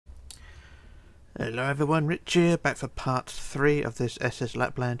Hello everyone, Rich here, back for part 3 of this SS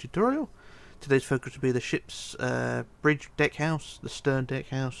Lapland tutorial. Today's focus will be the ship's bridge deck house, the stern deck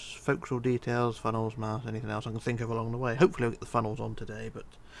house, forecastle details, funnels, masts, anything else I can think of along the way. Hopefully I'll get the funnels on today, but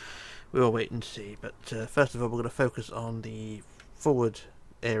we'll wait and see. But first of all, we're going to focus on the forward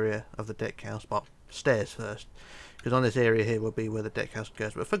area of the deck house, well, stairs first, because on this area here will be where the deck house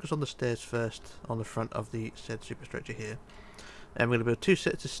goes. But focus on the stairs first, on the front of the said superstructure here. And we're going to build 2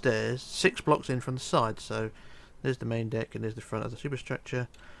 sets of stairs, 6 blocks in from the side. So there's the main deck and there's the front of the superstructure.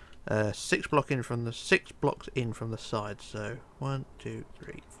 6 blocks in from the side. So 1, 2,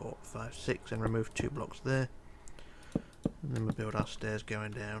 3, 4, 5, 6, and remove 2 blocks there. And then we'll build our stairs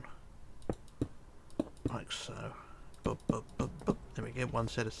going down like so. Boop, boop, boop, boop. There we go. 1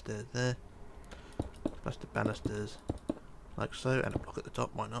 set of stairs there, plus the banisters like so, and a block at the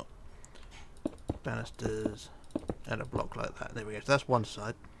top. Why not? Banisters. And a block like that. There we go. So that's one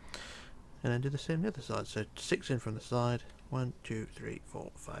side. And then do the same on the other side. So 6 in from the side. 1, 2, 3,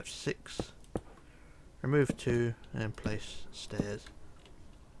 4, 5, 6. Remove 2 and place stairs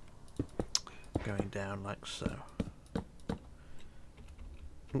going down like so.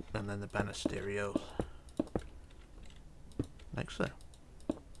 Ooh, and then the banisteros like so.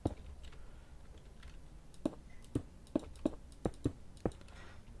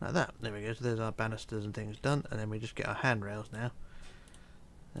 Like that. There we go. So there's our banisters and things done, and then we just get our handrails now.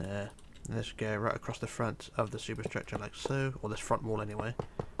 And let's go right across the front of the superstructure like so, or this front wall anyway.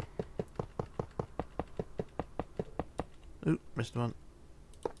 Ooh, missed one.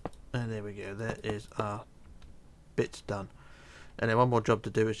 And there we go. There is our bits done. And then one more job to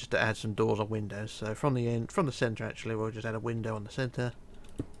do is just to add some doors or windows. So from the centre actually, we'll just add a window on the centre.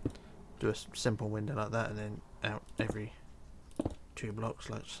 Do a simple window like that, and then out every 2 blocks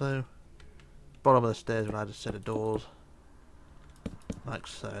like so. Bottom of the stairs we'll add a set of doors like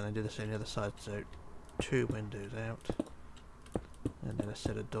so, and then do the same on the other side. So 2 windows out, and then a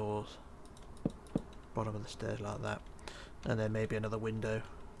set of doors bottom of the stairs like that, and then maybe another window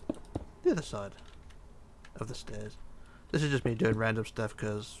the other side of the stairs. This is just me doing random stuff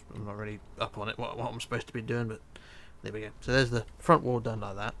because I'm not really up on it what I'm supposed to be doing, but there we go. So there's the front wall done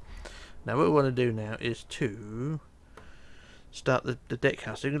like that. Now what we want to do now is to start the deck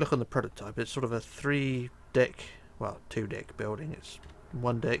house. So you can look on the prototype. It's sort of a 3-deck, well, 2-deck building. It's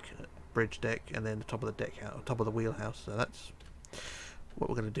 1 deck, bridge deck, and then the top of the deck house, top of the wheelhouse. So that's what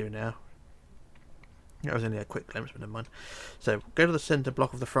we're going to do now. That was only a quick glimpse, but never mind. So go to the centre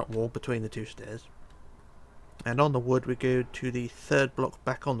block of the front wall between the 2 stairs, and on the wood we go to the 3rd block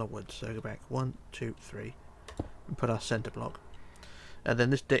back on the wood. So go back 1, 2, 3, and put our centre block. And then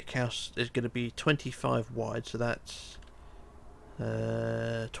this deck house is going to be 25 wide. So that's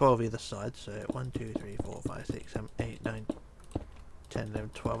 12 either side, so 1, 2, 3, 4, 5, 6, 7, 8, 9, 10, 11,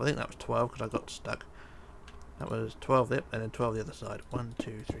 12. I think that was 12 because I got stuck. That was 12 there, and then 12 the other side. 1,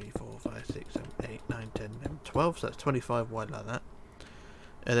 2, 3, 4, 5, 6, 7, 8, 9, 10, 11, 12. So that's 25 wide like that.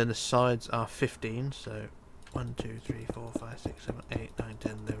 And then the sides are 15, so 1, 2, 3, 4, 5, 6, 7, 8, 9,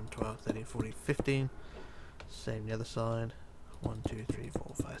 10, 11, 12, 13, 14, 15. Same the other side. 1, 2, 3,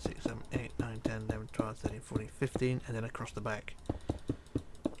 4, 5, 6, 7, 8, 9, 10, 11, 12, 13, 14, 15, and then across the back.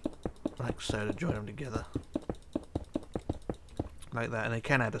 Like so, to join them together. Like that, and they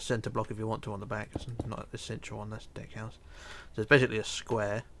can add a centre block if you want to on the back. It's not essential on this deck house. So it's basically a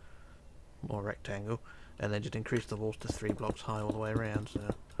square, or rectangle, and then just increase the walls to 3 blocks high all the way around. So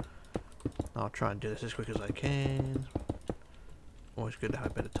I'll try and do this as quick as I can. Always good to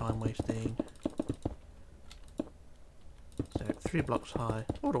have a bit of time wasting. So 3 blocks high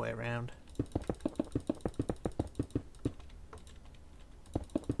all the way around.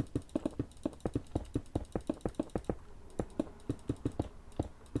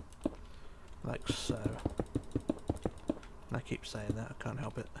 Like so. And I keep saying that, I can't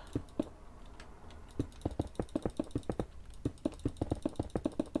help it.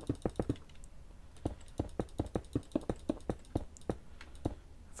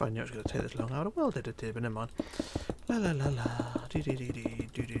 If I knew it was going to take this long, I would have well edited, but never mind. La la la la, do do do do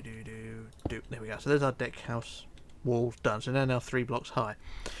do do do do. There we go. So there's our deck house walls done. So now 3 blocks high.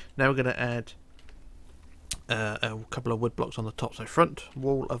 Now we're going to add a couple of wood blocks on the top. So front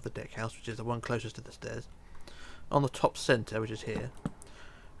wall of the deck house, which is the one closest to the stairs. On the top centre, which is here,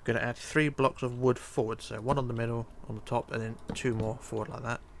 we're going to add 3 blocks of wood forward. So 1 on the middle, on the top, and then 2 more forward like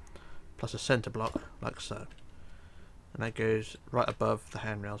that. Plus a centre block, like so. And that goes right above the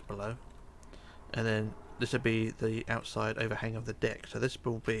handrails below. And then this will be the outside overhang of the deck. So this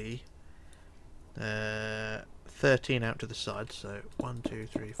will be 13 out to the side, so 1, 2,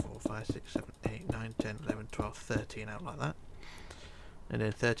 3, 4, 5, 6, 7, 8, 9, 10, 11, 12, 13 out like that. And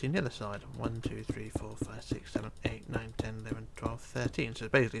then 13 the other side. 1, 2, 3, 4, 5, 6, 7, 8, 9, 10, 11, 12, 13. So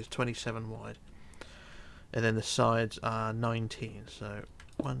basically it's 27 wide. And then the sides are 19. So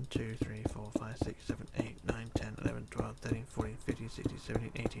 1, 2, 3, 4, 5, 6, 7, 8, 9, 10, 11, 12, 13, 14, 15, 16,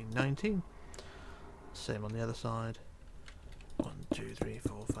 17, 18, 19. Same on the other side. 1, 2, 3,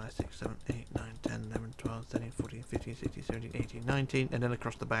 4, 5, 6, 7, 8, 9, 10, 11, 12, 13, 14, 15, 16, 17, 18, 19. And then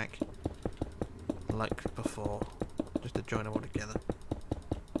across the back, like before. Just to join them all together.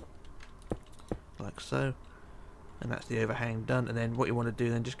 Like so. And that's the overhang done. And then what you want to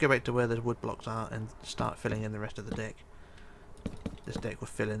do then, just go back to where those wood blocks are and start filling in the rest of the deck. This deck will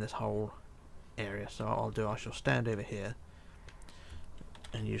fill in this whole area. So what I'll do, I shall stand over here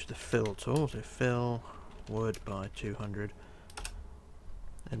and use the fill tool. So fill wood by 200.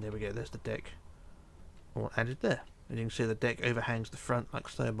 And there we go, there's the deck all added there. And you can see the deck overhangs the front like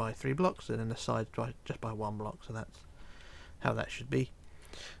so by 3 blocks, and then the sides just by 1 block. So that's how that should be.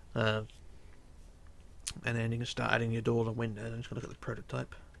 And then you can start adding your doors and windows. I'm just going to look at the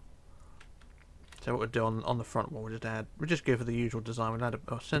prototype. So what we'll do on the front wall, we'll just go for the usual design. We'll add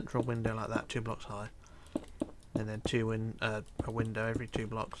a central window like that, 2 blocks high. And then a window every 2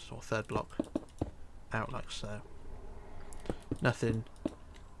 blocks, or third block, out like so. Nothing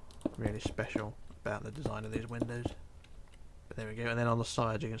really special about the design of these windows. But there we go. And then on the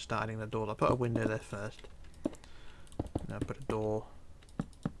sides you can start adding the doors. I'll put a window there first. Now put a door.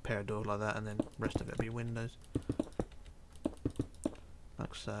 Pair of doors like that, and then the rest of it will be windows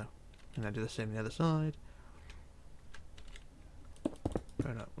like so. And I do the same on the other side.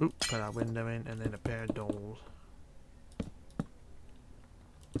 Put our window in, and then a pair of doors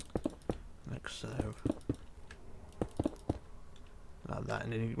like so, like that.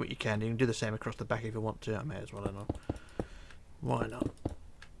 And then what you can do the same across the back if you want to. I may as well, I know. Why not?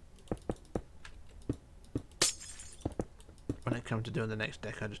 When it comes to doing the next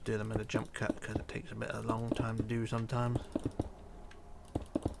deck, I just do them in a jump cut because it takes a long time to do sometimes.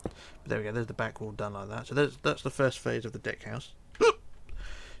 But there we go, there's the back wall done like that. So that's the first phase of the deck house.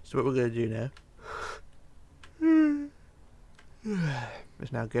 So what we're going to do now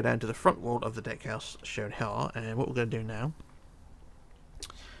is now go down to the front wall of the deck house shown here, and what we're going to do now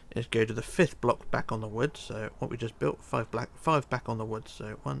is go to the 5th block back on the wood. So what we just built, 5 back on the wood.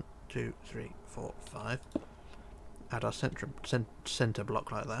 So 1, 2, 3, 4, 5. Add our center block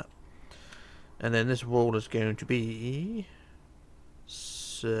like that, and then this wall is going to be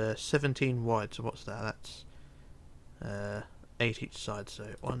 17 wide. So what's that? That's 8 each side. So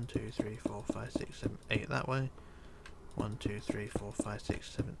 1, 2, 3, 4, 5, 6, 7, 8 that way. 1, 2, 3, 4, 5,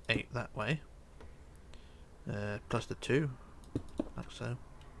 6, 7, 8 that way. Plus the 2, like so.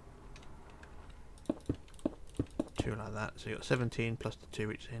 2 like that. So you got 17 plus the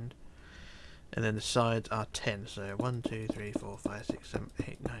 2 each end. And then the sides are 10, so 1, 2, 3, 4, 5, 6, 7,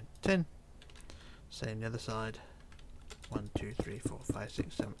 8, 9, 10. Same the other side. 1, 2, 3, 4, 5,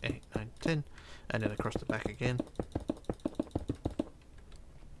 6, 7, 8, 9, 10. And then across the back again.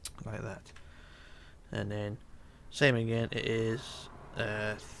 Like that. And then, same again, it is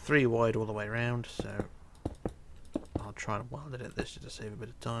 3 wide all the way around, so I'll try and weld it at this just to save a bit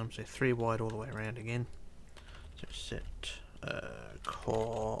of time. So 3 wide all the way around again. So set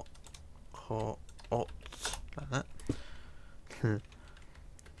core like that. And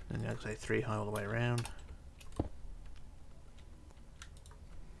like I say, 3 high all the way around.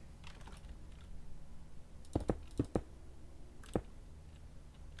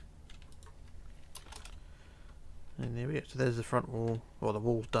 And there we go. So there's the front wall. Well, the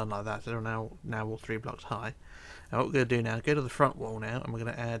wall's done like that. So they're now all 3 blocks high. And what we're going to do now, go to the front wall now, and we're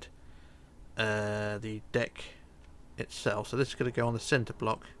going to add the deck itself. So this is going to go on the center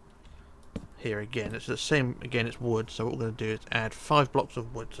block. Here again, it's the same again, it's wood, so what we're going to do is add 5 blocks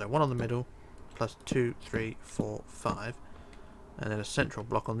of wood, so 1 on the middle plus 2, 3, 4, 5, and then a central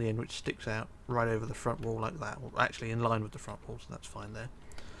block on the end which sticks out right over the front wall like that, well, actually in line with the front wall, so that's fine there.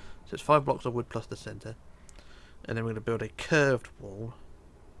 So it's 5 blocks of wood plus the center, and then we're going to build a curved wall.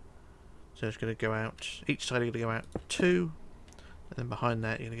 So it's going to go out, each side is going to go out 2, and then behind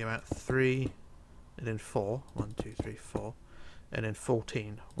that you're going to go out 3, and then 4, 1, 2, 3, 4. And then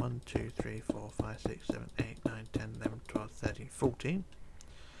 14. 1, 2, 3, 4, 5, 6, 7, 8, 9, 10, 11, 12, 13, 14.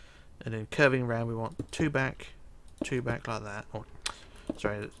 And then curving around, we want 2 back like that. Or,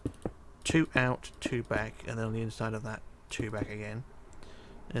 sorry, 2 out, 2 back. And then on the inside of that, 2 back again.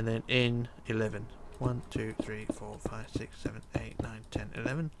 And then in 11. 1, 2, 3, 4, 5, 6, 7, 8, 9, 10,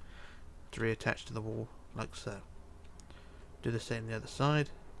 11. 3 attached to the wall, like so. Do the same on the other side.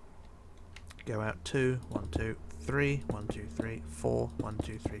 Go out 2, 1, 2, 3, 1, 2, 3, 4, 1,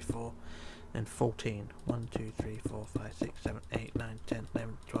 2, 3, 4, and 14. 1, 2, 3, 4, 5, 6, 7, 8, 9, 10,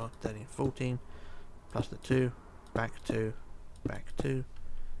 11, 12, 13, 14. Plus the 2, back 2, back 2.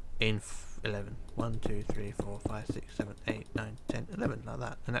 In 11. 1, 2, 3, 4, 5, 6, 7, 8, 9, 10, 11, like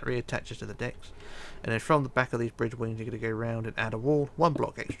that. And that reattaches to the decks. And then from the back of these bridge wings, you're going to go around and add a wall, 1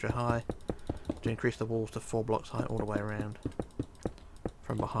 block extra high, to increase the walls to 4 blocks high all the way around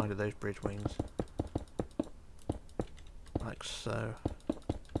from behind of those bridge wings. Like so.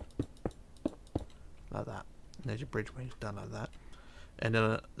 Like that. And there's your bridge wings done like that. And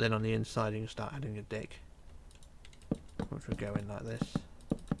then on the inside, you can start adding a deck, which will go in like this.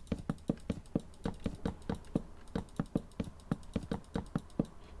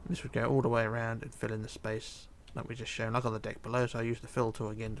 This would go all the way around and fill in the space that we just shown, like on the deck below. So I use the fill tool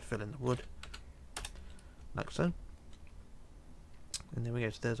again to fill in the wood, like so. And there we go.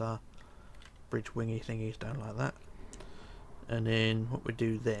 So there's our bridge wingy thingies down like that. And then what we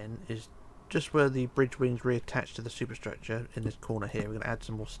do then is just where the bridge wings reattach to the superstructure in this corner here, we're going to add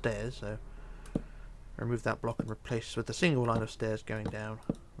some more stairs. So remove that block and replace with a single line of stairs going down,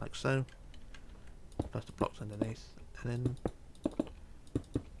 like so. Plus the blocks underneath, and then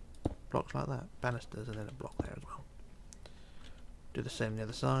blocks like that, banisters, and then a block there as well. Do the same on the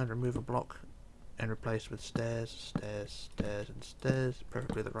other side, remove a block and replace with stairs, stairs, stairs, and stairs,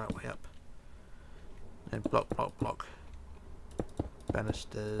 preferably the right way up. And block, block, block,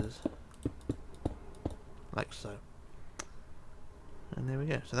 banisters, like so. And there we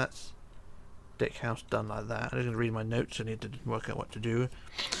go. So that's deck house done like that. I'm just going to read my notes, I need to work out what to do.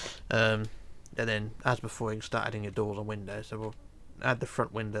 And then, as before, you can start adding your doors and windows. So we'll add the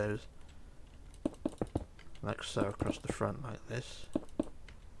front windows like so across the front, like this.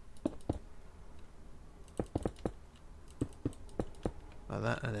 Like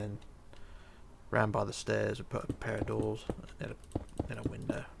that, and then round by the stairs we put a pair of doors and a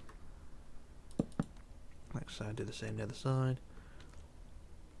window. Like so. Do the same on the other side.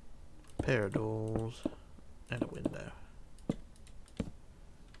 Pair of doors and a window.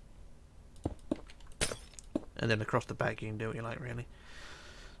 And then across the back you can do what you like, really.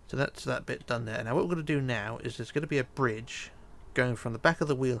 So that's that bit done there. Now what we're going to do now is there's going to be a bridge going from the back of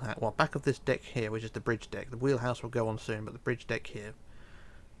the wheelhouse, well, back of this deck here, which is the bridge deck. The wheelhouse will go on soon, but the bridge deck here,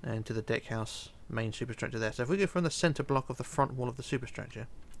 and to the deck house main superstructure there. So if we go from the centre block of the front wall of the superstructure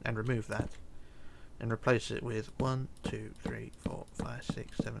and remove that and replace it with 1, 2, 3, 4, 5,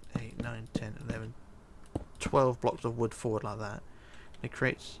 6, 7, 8, 9, 10, 11, 12 blocks of wood forward like that, it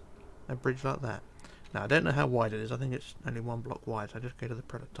creates a bridge like that. Now I don't know how wide it is, I think it's only 1 block wide, so I just go to the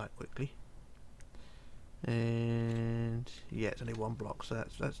prototype quickly. And yeah, it's only 1 block, so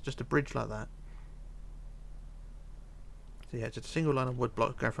that's just a bridge like that. So yeah, it's a single line of wood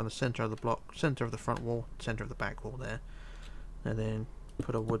block going from the centre of the block, centre of the front wall, centre of the back wall there. And then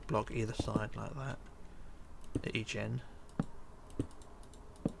put a wood block either side like that, at each end.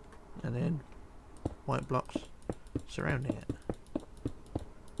 And then white blocks surrounding it.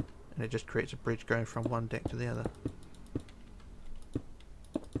 And it just creates a bridge going from one deck to the other.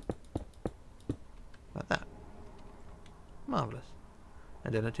 Like that. Marvellous.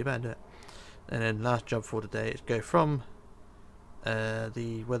 And then not too bad, do it? And then last job for today is go from where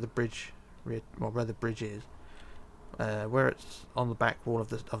the bridge is, where it's on the back wall of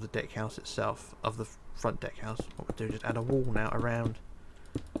the deck house itself, of the front deck house. What we'll do is just add a wall now around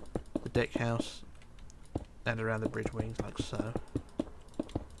the deck house and around the bridge wings, like so.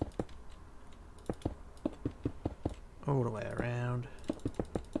 All the way around.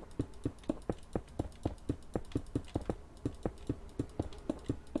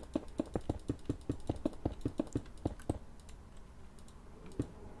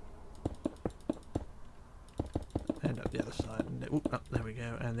 And up the other side. And there we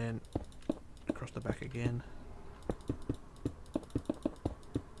go. And then across the back again.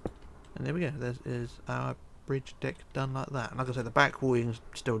 And there we go. There is our bridge deck done like that. And like I said, the back wall you can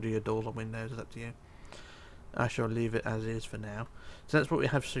still do your doors or windows. It's up to you. I shall leave it as is for now. So that's what we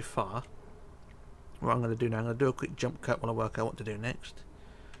have so far. What I'm going to do now, I'm going to do a quick jump cut while I work out what to do next.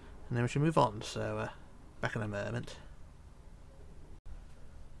 And then we shall move on. So, back in a moment.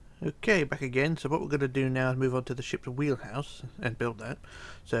 Okay, back again. So what we're going to do now is move on to the ship's wheelhouse and build that.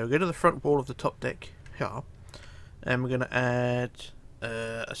 So go to the front wall of the top deck here. And we're going to add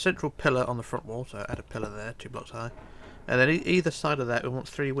a central pillar on the front wall. So add a pillar there, 2 blocks high. And then either side of that we want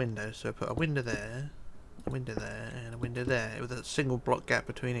 3 windows. So put a window there, a window there, and a window there, with a single block gap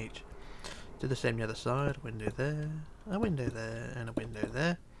between each. Do the same the other side, window there, a window there, and a window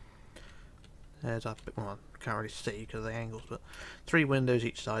there. There's our, well, I can't really see because of the angles, but 3 windows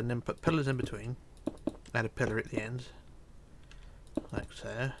each side, and then put pillars in between. Add a pillar at the ends, like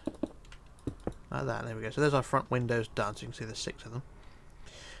so. like that. There we go. So there's our front windows done. So you can see there's 6 of them.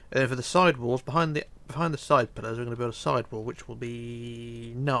 And then for the side walls, behind the side pillars, we're going to build a side wall, which will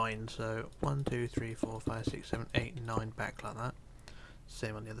be 9. So 1, 2, 3, 4, 5, 6, 7, 8, 9 back like that.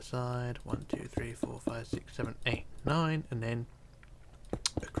 Same on the other side. 1, 2, 3, 4, 5, 6, 7, 8, 9, and then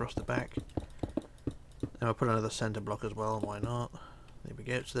across the back. And I'll put another centre block as well. Why not? There we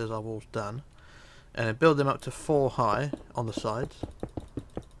go. So there's our walls done. And then build them up to 4 high on the sides.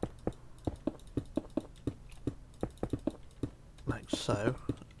 Like so.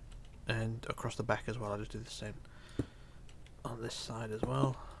 And across the back as well. I'll just do the same on this side as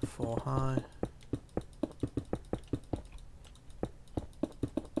well. 4 high.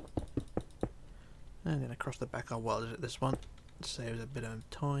 And then across the back I'll weld it this one. Saves a bit of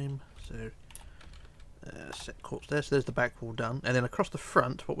time. So set course there. So there's the back wall done. And then across the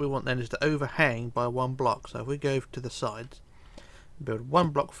front, what we want then is to overhang by 1 block. So if we go to the sides, build 1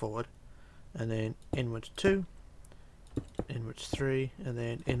 block forward, and then inwards 2, inwards 3, and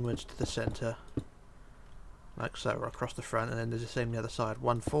then inwards to the centre, like so, or across the front. And then there's the same on the other side.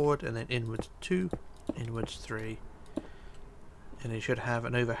 1 forward, and then inwards 2, inwards 3, and you should have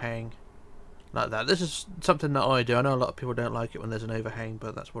an overhang like that. This is something that I do. I know a lot of people don't like it when there's an overhang,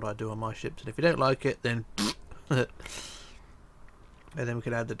 but that's what I do on my ships. And if you don't like it, then and then we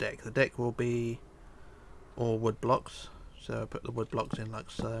can add the deck. The deck will be all wood blocks. So I put the wood blocks in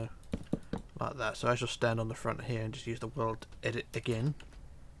like so, like that. So I shall stand on the front here and just use the weld edit again.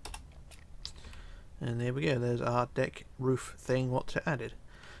 And there we go. There's our deck roof thing. What's it added?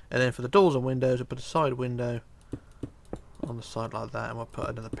 And then for the doors and windows, I put a side window on the side like that, and we'll put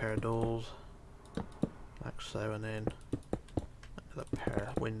another pair of doors. Like so, and then another pair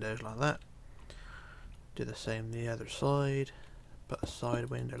of windows like that. Do the same the other side. Put a side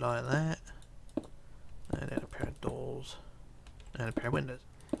window like that, and then a pair of doors and a pair of windows.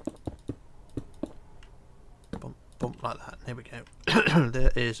 Bump, bump like that. There we go.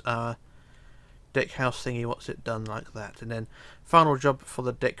 There is our deck house thingy. What's it done like that? And then final job for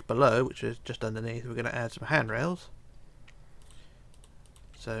the deck below, which is just underneath. We're going to add some handrails.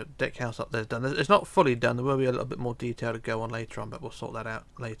 So deck house up there is done. It's not fully done. There will be a little bit more detail to go on later on, but we'll sort that out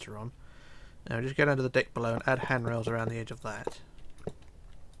later on. Now just go down to the deck below and add handrails around the edge of that.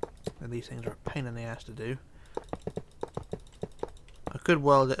 And these things are a pain in the ass to do. I could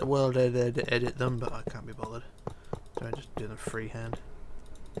weld edit them, but I can't be bothered. So I just do them freehand.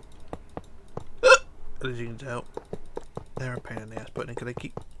 As you can tell, they're a pain in the ass putting in, because they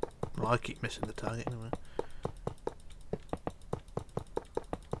keep... Well, I keep missing the target anyway.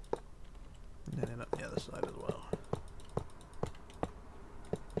 And then up the other side as well.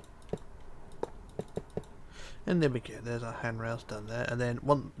 And there we go, there's our handrails done there. And then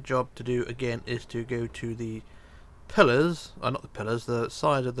one job to do again is to go to the pillars, not the pillars, the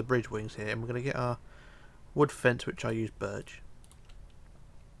sides of the bridge wings here. And we're going to get our wood fence, which I use birch.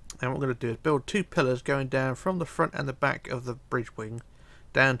 And what we're going to do is build 2 pillars going down from the front and the back of the bridge wing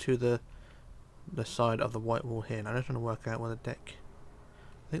down to the side of the white wall here. Now I'm just trying to work out where the deck...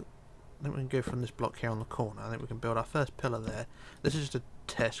 I think we can go from this block here on the corner. I think we can build our first pillar there. This is just a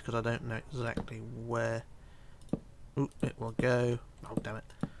test because I don't know exactly where it will go. Oh, damn it.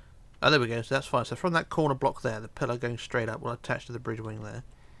 Oh, there we go. So that's fine. So from that corner block there, the pillar going straight up will attach to the bridge wing there.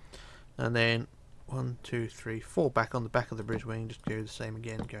 And then 1, 2, 3, 4 back on the back of the bridge wing. Just do the same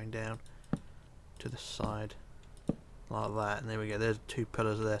again, going down to the side like that. And there we go. There's 2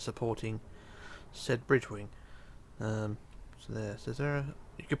 pillars there supporting said bridge wing. So there.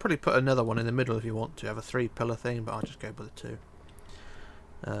 You could probably put another one in the middle if you want to have a 3 pillar thing, but I'll just go with the 2.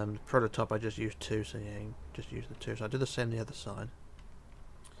 The prototype I just used 2, so yeah, you can just use the 2. So I do the same the other side.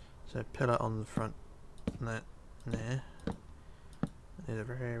 So pillar on the front, there. These are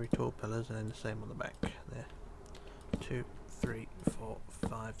very tall pillars, and then the same on the back there. 2, 3, 4,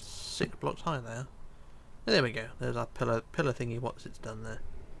 5, 6 blocks high there. And there we go. There's our pillar thingy. What's it's done there,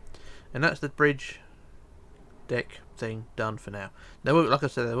 and that's the bridge deck thing done for now. There will, like I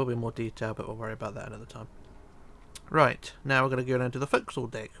said, there will be more detail, but we'll worry about that another time. Right, now we're going to go down to the forecastle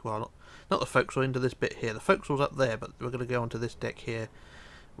deck. Well, not the forecastle, into this bit here. The forecastle's up there, but we're going to go onto this deck here,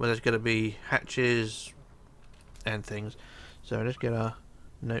 where there's going to be hatches and things. So let's get our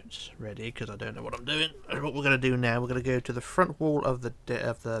notes ready, because I don't know what I'm doing. What we're going to do now, we're going to go to the front wall of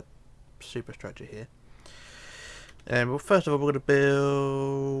the superstructure here. And well, first of all, we're going to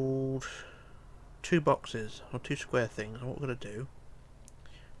build 2 boxes, or 2 square things. And what we're going to do,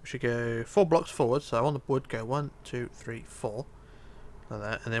 we should go 4 blocks forward. So on the wood, go 1, 2, 3, 4, like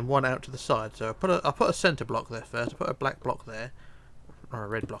that, and then 1 out to the side. So I'll put a centre block there first. I'll put a black block there, or a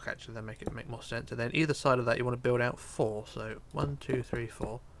red block actually. Then make more sense. And then either side of that, you want to build out 4. So 1, 2, 3,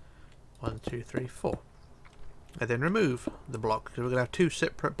 4, 1, 2, 3, 4. And then remove the block, because we're going to have 2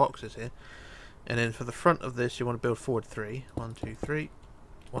 separate boxes here. And then for the front of this, you want to build forward 3. 1, 2, 3,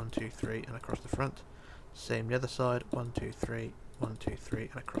 1, 2, 3, and across the front. Same the other side. 1, 2, 3, 1, 2, 3,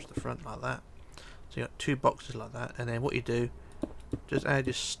 and across the front like that. So you got 2 boxes like that. And then what you do, just add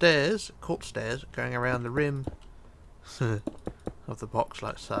your stairs, court stairs, going around the rim of the box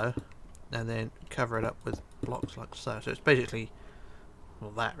like so, and then cover it up with blocks like so. So it's basically,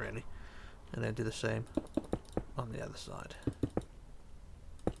 well, that really. And then do the same on the other side.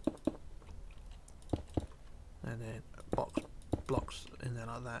 And then blocks in there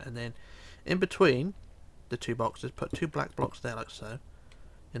like that. And then in between the 2 boxes, put 2 black blocks there like so,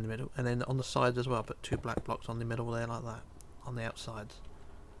 in the middle. And then on the sides as well, put 2 black blocks on the middle there like that, on the outsides.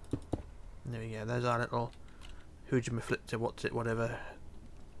 And there we go. There's our little Hujimaflipter, what's it, whatever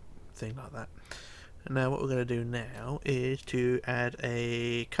thing like that. And now what we're going to do now is to add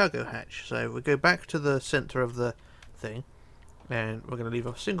a cargo hatch. So we go back to the center of the thing, and we're going to leave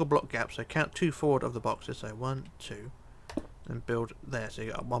a single block gap. So count 2 forward of the boxes. So 1, 2, and build there. So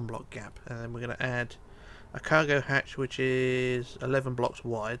you got a 1 block gap, and then we're going to add a cargo hatch which is 11 blocks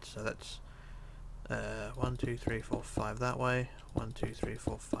wide. So that's 1, 2, 3, 4, 5 that way. 1, 2, 3,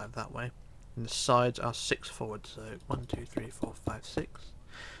 4, 5 that way. And the sides are 6 forward. So 1, 2, 3, 4, 5, 6.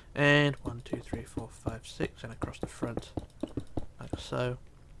 And 1, 2, 3, 4, 5, 6, and across the front like so.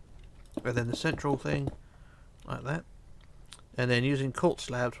 And then the central thing like that. And then using court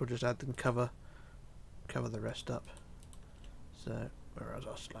slabs, we'll just add them, cover the rest up. So whereas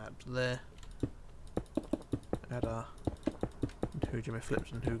our slabs there, add our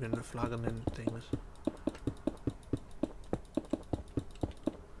Hujimaflips and Hugin and things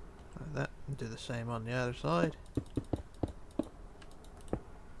like that, and do the same on the other side.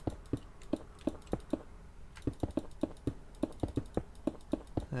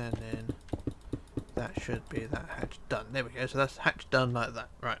 And then that should be that hatch done. There we go. So that's hatch done like that.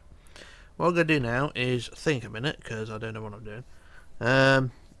 Right. What I'm going to do now is think a minute, because I don't know what I'm doing.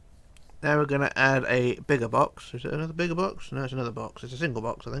 Now we're going to add a bigger box. Is it another bigger box? No, it's another box. It's a single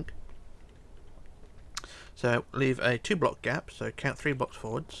box, I think. So leave a 2 block gap. So count 3 blocks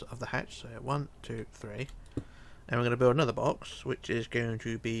forwards of the hatch. So 1, 2, 3. And we're going to build another box, which is going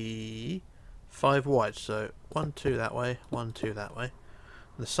to be 5 wide. So 1, 2 that way, 1, 2 that way.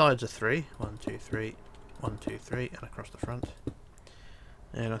 The sides are 3. 1, 2, 3, 1, 2, 3, and across the front.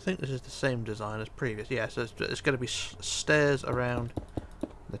 And I think this is the same design as previous. Yeah, so it's going to be stairs around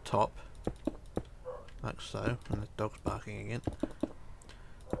the top, like so. And the dog's barking again,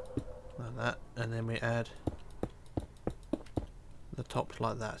 like that. And then we add the tops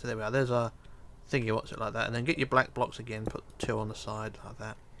like that. So there we are. There's our thingy, what's it, like that. And then get your black blocks again. Put 2 on the side like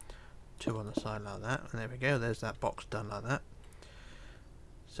that. 2 on the side like that. And there we go. There's that box done like that.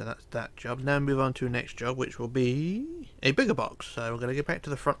 So that's that job. Now move on to the next job, which will be a bigger box. So we're going to get back to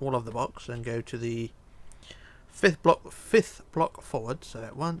the front wall of the box and go to the fifth block forward. So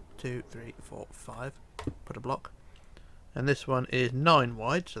 1, 2, 3, 4, 5. Put a block. And this one is 9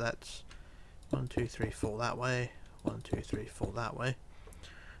 wide. So that's 1, 2, 3, 4 that way. 1, 2, 3, 4 that way.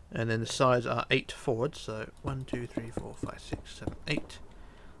 And then the sides are 8 forward. So 1, 2, 3, 4, 5, 6, 7, 8.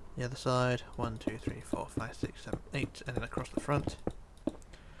 The other side. 1, 2, 3, 4, 5, 6, 7, 8. And then across the front.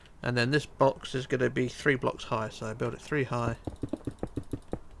 And then this box is going to be 3 blocks high, so I build it 3 high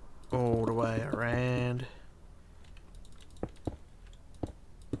all the way around.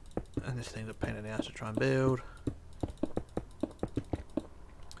 And this thing's a pain in the ass to try and build.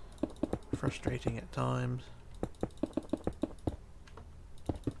 Frustrating at times.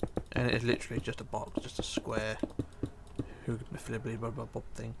 And it is literally just a box, just a square flibbly bob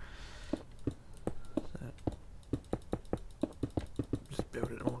thing.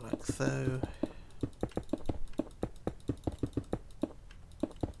 Build it all like so.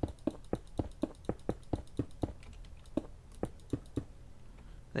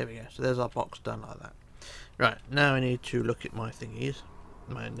 There we go. So there's our box done like that. Right, now I need to look at my thingies,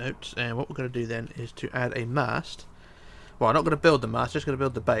 my notes, and what we're going to do then is to add a mast. Well, I'm not going to build the mast, just going to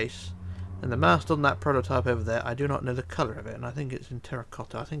build the base. And the mast on that prototype over there, I do not know the colour of it, and I think it's in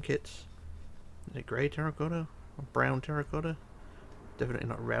terracotta. I think it's... Is it grey terracotta? Or brown terracotta? Definitely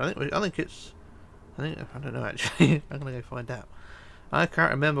not red. I think it's... I don't know actually. I'm going to go find out. I can't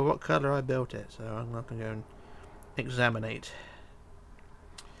remember what colour I built it, so I'm not going to go and examinate.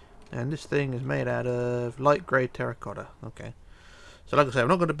 And this thing is made out of light grey terracotta. Okay. So like I say, I'm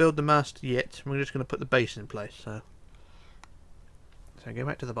not going to build the mast yet. We're just going to put the base in place. So go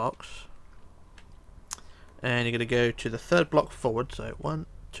back to the box. And you're going to go to the 3rd block forward. So 1,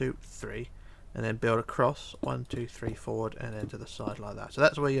 2, 3. and then build across 1, 2, 3 forward, and then to the side like that. So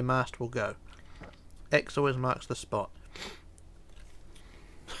that's where your mast will go. X always marks the spot.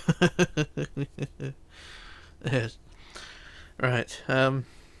 Yes. Right. Yeah,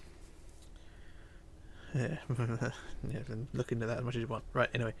 yeah, look into that as much as you want. Right,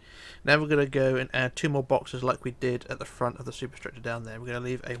 anyway. Now we're going to go and add 2 more boxes like we did at the front of the superstructure down there. We're going to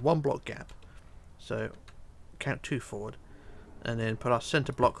leave a 1 block gap. So, count 2 forward. And then put our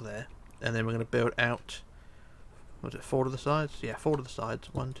centre block there. And then we're going to build out, was it 4 to the sides? Yeah, 4 to the sides.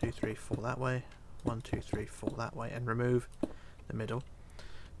 1, 2, 3, 4 that way. 1, 2, 3, 4 that way. And remove the middle.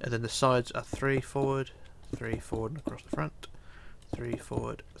 And then the sides are 3 forward, and across the front. 3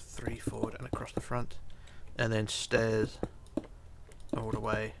 forward, and across the front. And then stairs all the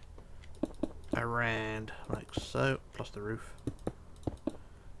way around like so, plus the roof.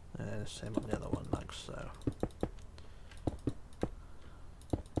 And same on the other one, like so.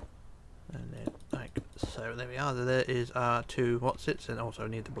 And then like so. There we are. There is our 2 whatsits, and also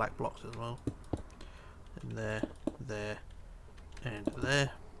need the black blocks as well. And there, and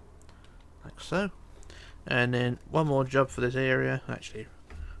there, like so. And then one more job for this area, actually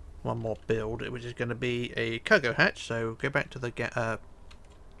one more build, which is going to be a cargo hatch. So go back to the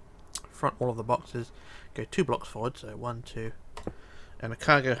front wall of the boxes, go 2 blocks forward, so 1, 2, and a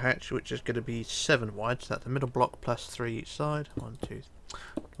cargo hatch which is going to be 7 wide, so that's the middle block plus 3 each side. 1, 2,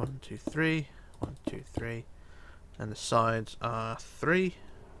 1, 2, 3, 1, 2, 3, and the sides are 3,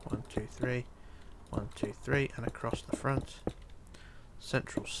 1, 2, 3, 1, 2, 3, and across the front.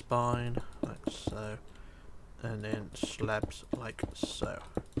 Central spine, like so. And then slabs like so.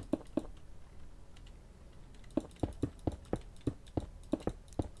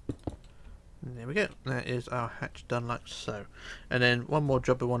 And there we go. That is our hatch done like so. And then one more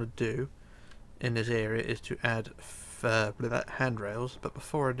job we want to do in this area is to add handrails. But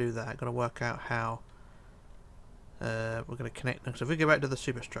before I do that, I'm going to work out how we're going to connect them. So if we go back to the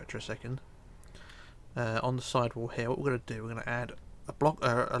superstructure a second, on the side wall here, what we're going to do, we're going to add a block,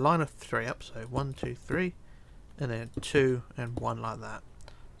 a line of 3 up. So 1, 2, 3. And then 2 and 1 like that.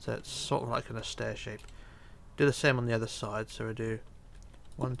 So it's sort of like in a stair shape. Do the same on the other side. So we do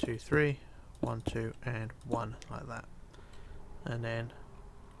 1, 2, 3, 1, 2, and 1 like that. And then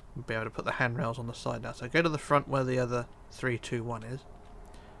we'll be able to put the handrails on the side now. So go to the front where the other 3, 2, 1 is.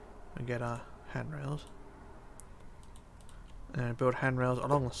 And get our handrails. And build handrails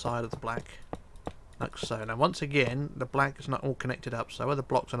along the side of the black. Like so. Now once again, the black is not all connected up. So where the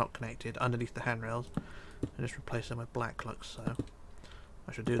blocks are not connected, underneath the handrails, and just replace them with black like so.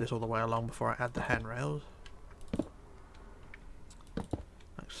 I should do this all the way along before I add the handrails.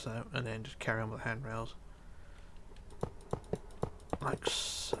 Like so, and then just carry on with the handrails. Like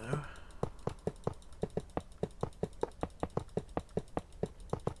so.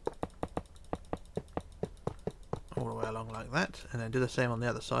 All the way along like that, and then do the same on the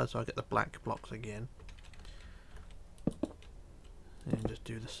other side so I get the black blocks again. And just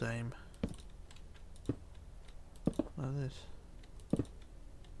do the same. Like this.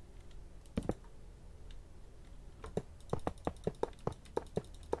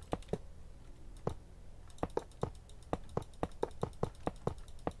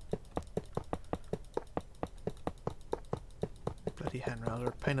 Bloody handrails are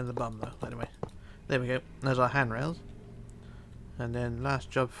a pain in the bum though. Anyway, there we go. There's our handrails. And then last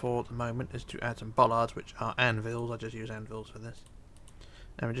job for the moment is to add some bollards, which are anvils. I just use anvils for this.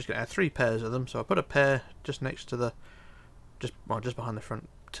 And we're just going to add 3 pairs of them. So I put a pair just next to the, just behind the front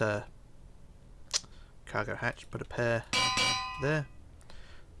cargo hatch. Put a pair there.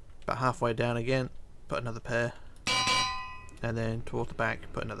 About halfway down again, put another pair. And then towards the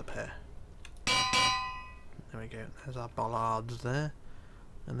back, put another pair. There we go. There's our bollards there.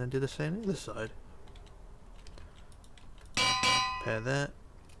 And then do the same on the other side. Pair there.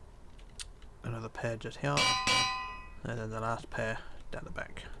 Another pair just here. And then the last pair down the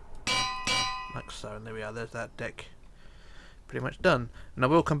back, like so. And there we are, there's that deck pretty much done. And I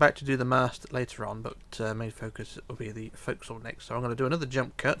will come back to do the mast later on, but main focus will be the forecastle next. So I'm going to do another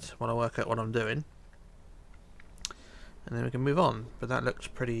jump cut while I work out what I'm doing, and then we can move on. But that looks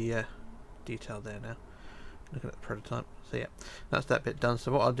pretty detailed there now, looking at the prototype. So yeah, that's that bit done.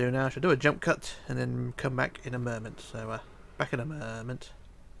 So what I'll do now, I shall do a jump cut and then come back in a moment. So back in a moment.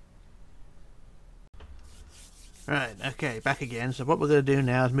 Right, okay, back again. So what we're going to do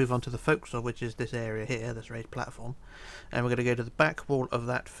now is move on to the forecastle, which is this area here, this raised platform. And we're going to go to the back wall of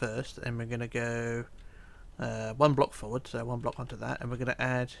that first, and we're going to go 1 block forward, so 1 block onto that, and we're going to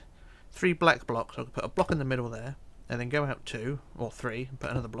add 3 black blocks. So I'll put a block in the middle there, and then go out 2, or 3, and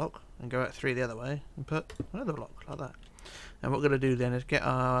put another block, and go out 3 the other way, and put another block, like that. And what we're going to do then is get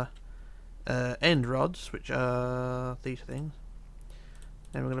our end rods, which are these things.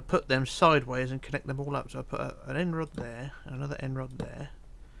 Then we're going to put them sideways and connect them all up. So I put an end rod there, and another end rod there,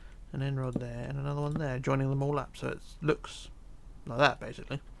 an end rod there, and another one there, joining them all up. So it looks like that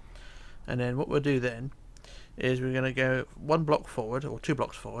basically. And then what we'll do then is we're going to go 1 block forward or 2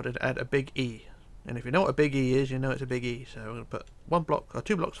 blocks forward and add a big E. And if you know what a big E is, you know it's a big E. So we're going to put 1 block or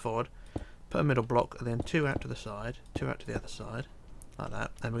 2 blocks forward, put a middle block, and then 2 out to the side, 2 out to the other side, like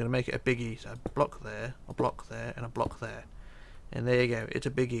that. And we're going to make it a big E. So a block there, and a block there. And there you go, it's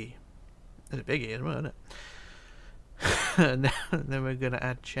a big E. It's a big E as well, isn't it? And then we're going to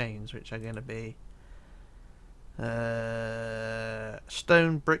add chains, which are going to be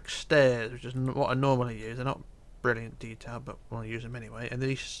stone brick stairs, which is what I normally use. They're not brilliant detail, but I'll use them anyway. And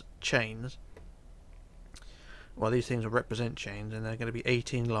these chains, well, these things will represent chains, and they're going to be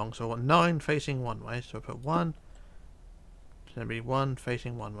 18 long. So I want 9 facing one way. So I put 1. It's going to be 1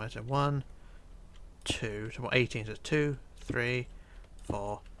 facing one way. So 1, 2. So what 18? So it's 2, 3,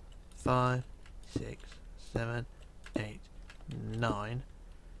 4, 5, 6, 7, 8, 9.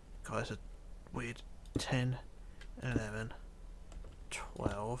 God, that's a weird 10. 11,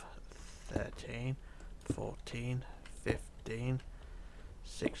 12, 13, 14, 15,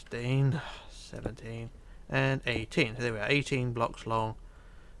 16, 17, and 18. So there we are, 18 blocks long,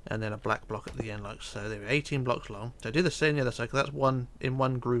 and then a black block at the end, like so. There we are, 18 blocks long. So do the same on the other side, because that's one in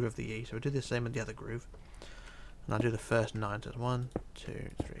one groove of the E. So we'll do the same in the other groove. And I'll do the first 9. So it's 1, 2,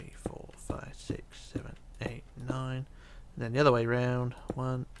 3, 4, 5, 6, 7, 8, 9. And then the other way round,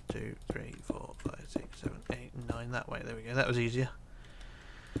 1, 2, 3, 4, 5, 6, 7, 8, 9, that way. There we go, that was easier.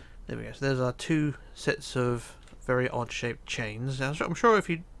 There we go, so there's our 2 sets of very odd shaped chains. Now, I'm sure if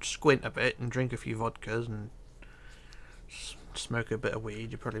you squint a bit and drink a few vodkas and smoke a bit of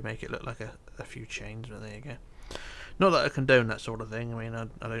weed, you probably make it look like a few chains, but there you go. Not that I condone that sort of thing. I mean,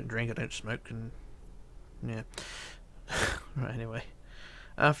 I don't drink, I don't smoke, and yeah. Right, anyway.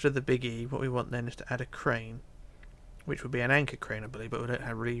 After the big E, what we want then is to add a crane, which would be an anchor crane, I believe, but we don't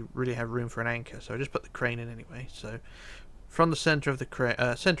have really have room for an anchor, so I just put the crane in anyway. So from the center of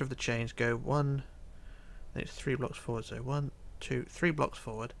the chains, go 1. I think it's 3 blocks forward. So 1, 2, 3 blocks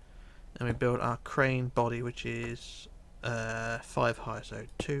forward, and we build our crane body, which is 5 high. So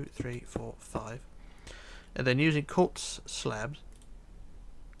 2, 3, 4, 5, and then using quartz slabs,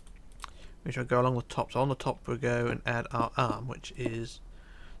 which will go along the top. So on the top we'll go and add our arm, which is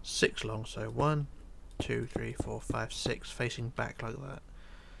 6 long. So 1, 2, 3, 4, 5, 6, facing back like that,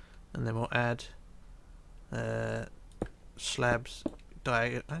 and then we'll add slabs.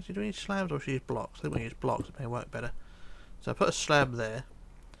 Actually, do we need slabs or should we use blocks? I think we use blocks. It may work better. So I put a slab there,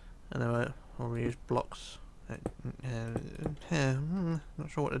 and then we'll use blocks. Not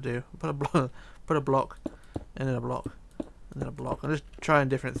sure what to do. Put a block, and then a block, and then a block. I'm just trying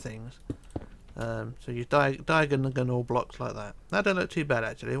different things. So use diagonal blocks like that. That don't look too bad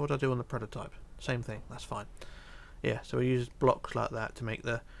actually. What do I do on the prototype? Same thing, that's fine. Yeah, so we use blocks like that to make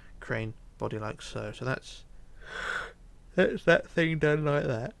the crane body like so. So that's that thing done like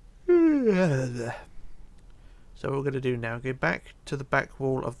that. So what we're going to do now, go back to the back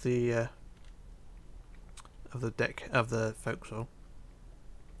wall of the deck of the forecastle.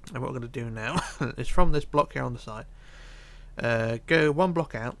 And what we're going to do now is from this block here on the side, go 1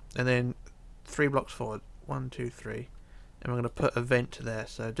 block out and then 3 blocks forward. 1, 2, 3, and we're going to put a vent there.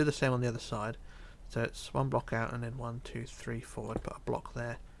 So do the same on the other side. So it's 1 block out and then 1, 2, 3 forward. Put a block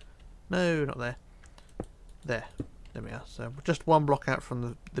there. No, not there. There. There we are. So just 1 block out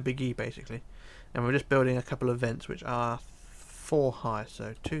from the big E basically, and we're just building a couple of vents which are 4 high.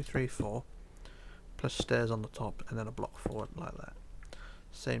 So 2, 3, 4, plus stairs on the top, and then a block forward like that.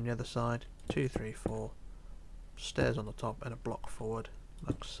 Same the other side. 2, 3, 4, stairs on the top, and a block forward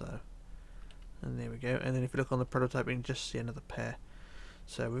like so. And there we go. And then if you look on the prototype, you can just see another pair.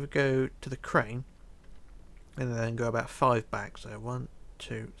 So we would go to the crane, and then go about 5 back. So 1,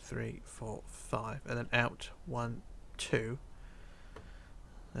 2, 3, 4, 5, and then out 1, 2.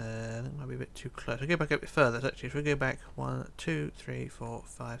 That might be a bit too close. I'll go back a bit further actually. If we go back 1, 2, 3, 4,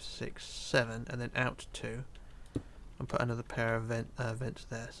 5, 6, 7, and then out 2, and put another pair of vents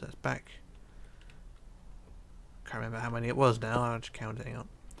there. So it's back. Can't remember how many it was now. I'll just count it. Hang on.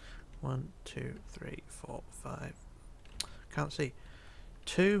 1, 2, 3, 4, 5. Can't see.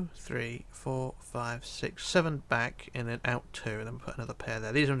 2, 3, 4, 5, 6, 7 back, and then out 2, and then put another pair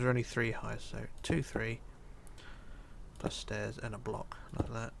there. These ones are only 3 high, so 2, 3, plus stairs and a block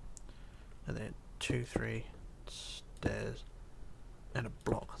like that, and then 2, 3, stairs and a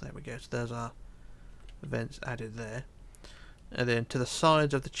block. There we go. So there's our vents added there, and then to the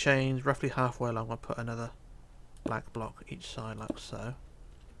sides of the chains, roughly halfway along, I'll put another black block each side like so.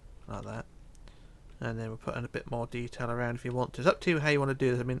 like that. And then we'll put in a bit more detail around if you want to. It's up to you how you want to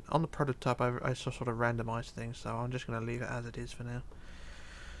do this. I mean, on the prototype I sort of randomised things, so I'm just going to leave it as it is for now.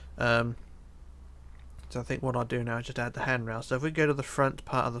 So I think what I'll do now is just add the handrail. So if we go to the front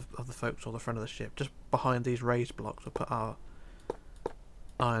part of the forecastle, the front of the ship, just behind these raised blocks, we'll put our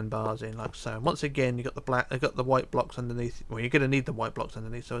iron bars in like so. And once again, you got the white blocks underneath. Well, you're going to need the white blocks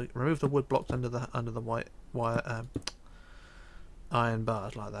underneath. So remove the wood blocks under the white wire iron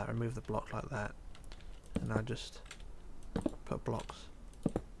bars like that. Remove the block like that. And I'll just put blocks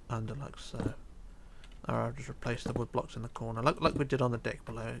under like so. Or I'll just replace the wood blocks in the corner, like we did on the deck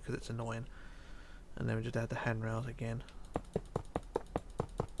below, because it's annoying. And then we just add the handrails again,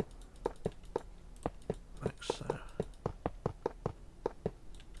 like so.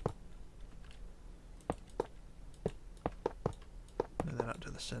 And then up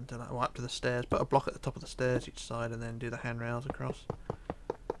to the centre, like, well, up to the stairs. Put a block at the top of the stairs each side, and then do the handrails across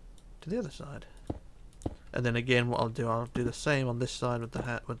to the other side. And then again, what I'll do the same on this side with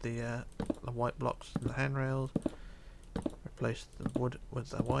the white blocks and the handrails. Replace the wood with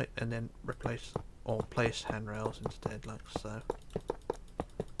the white, and then replace or place handrails instead, like so.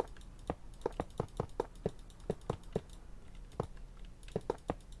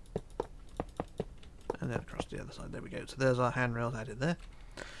 And then across the other side. There we go. So there's our handrails added there.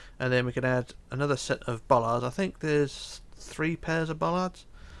 And then we can add another set of bollards. I think there's 3 pairs of bollards.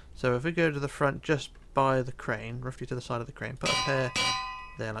 So if we go to the front just by the crane, roughly to the side of the crane, put a pair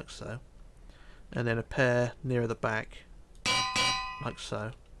there like so, and then a pair nearer the back like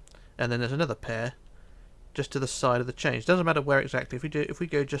so, and then there's another pair just to the side of the chains. Doesn't matter where exactly. If we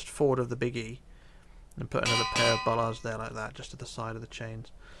go just forward of the big E and put another pair of bollards there like that, just to the side of the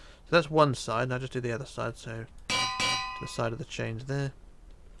chains. So that's one side. Now just do the other side. So to the side of the chains there,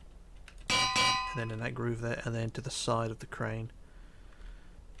 and then in that groove there, and then to the side of the crane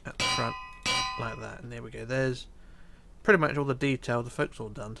at the front like that. And there we go. There's pretty much all the detail. The forecastle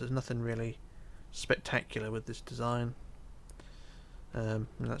done. So there's nothing really spectacular with this design. And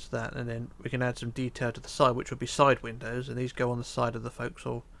that's that. And then we can add some detail to the side, which would be side windows, and these go on the side of the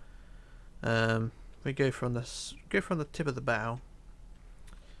forecastle. We go from the tip of the bow,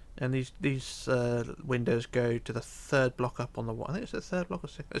 and these windows go to the 3rd block up on the white. I think it's the 3rd block or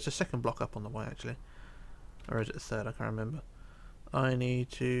second. It's the 2nd block up on the white actually, or is it the 3rd? I can't remember. I need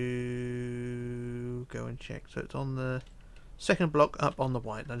to go and check. So it's on the 2nd block up on the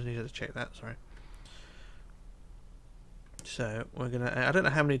white. I just needed to check that. Sorry. So we're gonna. I don't know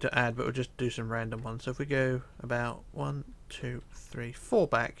how many to add, but we'll just do some random ones. So if we go about 1, 2, 3, 4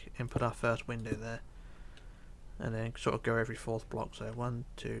 back and put our first window there, and then sort of go every 4th block. So 1,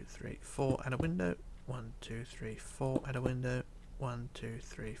 2, 3, 4, add a window. 1, 2, 3, 4, add a window. 1, 2,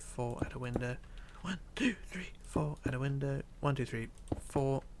 3, 4, add a window. 1, 2, 3, 4, add a window. 1, 2, 3,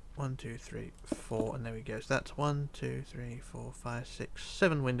 4. 1, 2, 3, 4, and there we go. So that's 1, 2, 3, 4, 5, 6,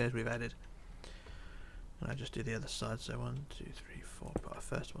 7 windows we've added. And I just do the other side. So 1, 2, 3, 4. Put our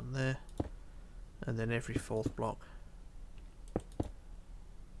first one there, and then every 4th block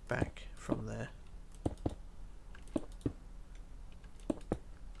back from there.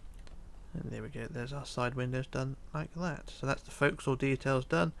 And there we go. There's our side windows done like that. So that's the forecastle details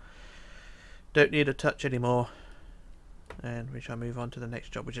done. Don't need a touch anymore. And we shall move on to the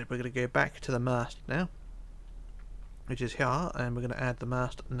next job, which is we're going to go back to the mast now, which is here, and we're going to add the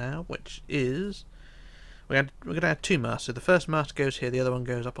mast now, which is we're going to add 2 masts. So the first mast goes here, the other one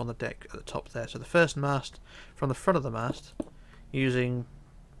goes up on the deck at the top there. So the first mast from the front of the mast, using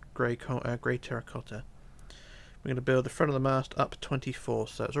grey terracotta, we're going to build the front of the mast up 24.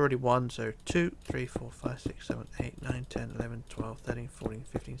 So it's already 1, so 2, 3, 4, 5, 6, 7, 8, 9, 10, 11, 12, 13, 14,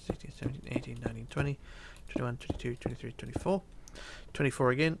 15, 16, 17, 18, 19, 20, 21, 22, 23, 24.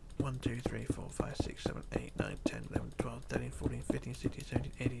 24 again. 1, 2, 3, 4, 5, 6, 7, 8, 9, 10, 11, 12, 13, 14, 15, 16,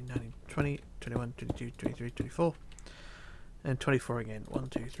 17, 18, 19, 20, 21, 22, 23, 24. And 24 again. 1,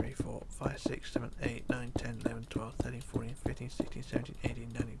 2, 3, 4, 5, 6, 7, 8, 9, 10, 11, 12, 13, 14, 15, 16, 17,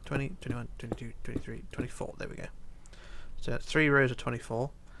 18, 19, 20, 21, 22, 23, 24. There we go. So that's 3 rows of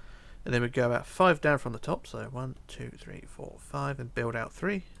 24. And then we go about 5 down from the top. So 1, 2, 3, 4, 5, and build out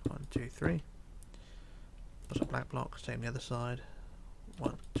 3. 1, 2, 3. Put a black block, same the other side.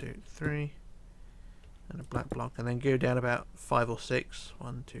 1, 2, 3, and a black block, and then go down about 5 or 6.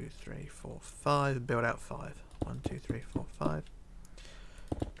 1, 2, 3, 4, 5, and build out 5. 1, 2, 3, 4, 5,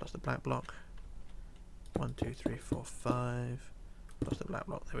 plus the black block. 1, 2, 3, 4, 5, plus the black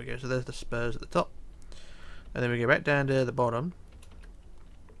block. There we go. So there's the spurs at the top, and then we go back down to the bottom,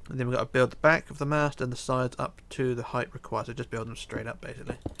 and then we've got to build the back of the mast and the sides up to the height required. So just build them straight up,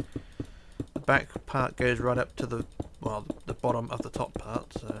 basically. The back part goes right up to the bottom of the top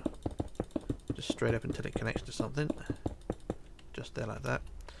part, so just straight up until it connects to something, just there like that,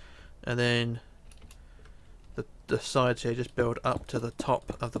 and then the sides here just build up to the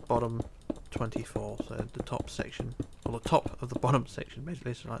top of the bottom 24, so the top section, or the top of the bottom section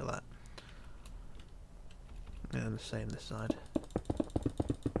basically, so like that. And the same this side.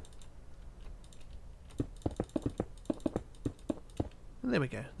 And there we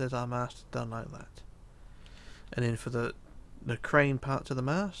go, there's our mast done like that. And then for the crane parts of the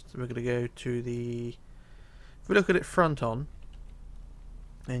mast, we're going to go to the, if we look at it front on,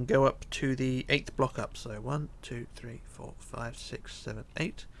 and go up to the 8th block up, so 1, 2, 3, 4, 5, 6, 7,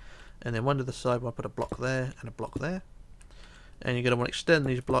 8, and then one to the side, we'll put a block there and a block there, and you're going to want to extend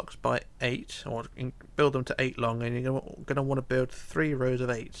these blocks by 8, or build them to 8 long, and you're going to want to build 3 rows of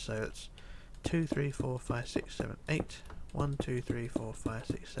 8, so it's 2, 3, 4, 5, 6, 7, 8, 1, 2, 3, 4, 5,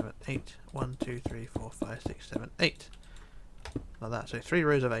 6, 7, 8, 1, 2, 3, 4, 5, 6, 7, 8, like that, so 3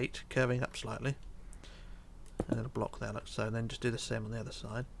 rows of 8, curving up slightly. And then a block there like so, and then just do the same on the other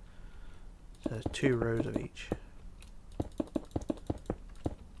side. So there's 2 rows of each.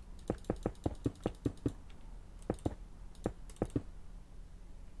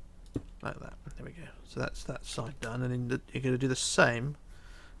 Like that. There we go. So that's that side done, and then you're going to do the same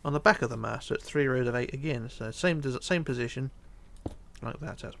on the back of the mast. So it's 3 rows of 8 again. So same position, like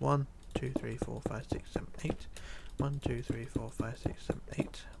that. So that's 1, 2, 3, 4, 5, 6, 7, 8. 1, 2, 3, 4, 5, 6, 7,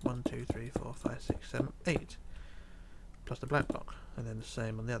 8. 1, 2, 3, 4, 5, 6, 7, 8. Plus the black block, and then the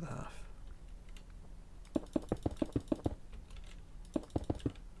same on the other half.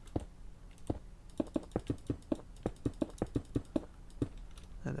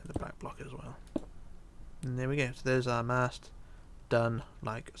 And then the black block as well. And there we go, so there's our mast done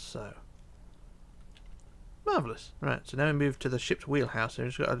like so. Marvellous. Right, so now we move to the ship's wheelhouse, so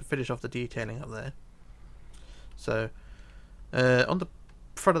we've just got to finish off the detailing up there. So on the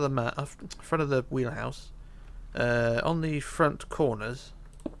front of the wheelhouse, on the front corners,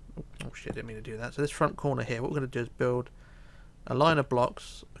 oh shit, didn't mean to do that. So this front corner here, what we're going to do is build a line of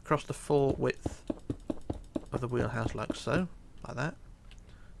blocks across the full width of the wheelhouse like so, like that.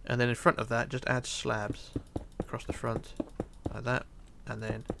 And then in front of that, just add slabs across the front, like that, and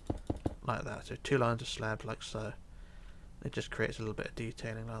then like that. So 2 lines of slabs like so. It just creates a little bit of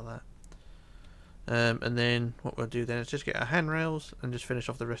detailing like that. And then what we'll do then is just get our handrails and just finish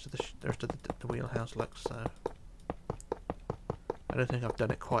off the rest of the wheelhouse like so. I don't think I've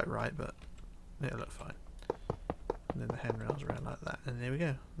done it quite right, but it'll look fine. And then the handrails around like that, and there we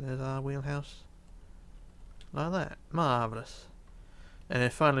go. There's our wheelhouse like that. Marvellous. And then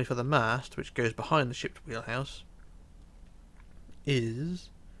finally for the mast, which goes behind the ship's wheelhouse, is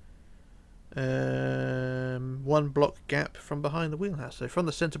 1 block gap from behind the wheelhouse. So from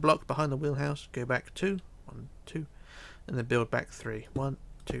the centre block behind the wheelhouse, go back 2, 1, 2, and then build back 3, 1,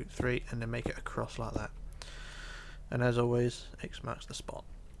 2, 3, and then make it across like that. And as always, X marks the spot.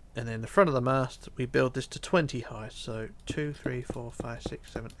 And then the front of the mast, we build this to 20 high, so 2, 3, 4, 5,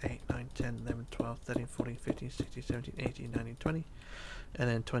 6, 7, 8, 9, 10, 11, 12, 13, 14, 15, 16, 17, 18, 19, 20, and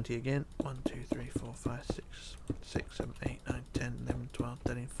then 20 again, 1, 2, 3, 4, 5, 6, 7, 8, 9, 10, 11, 12,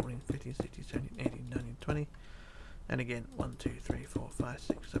 13, 14, 15, 16, 17, 18, 19, 20, and again 1, 2, 3, 4, 5,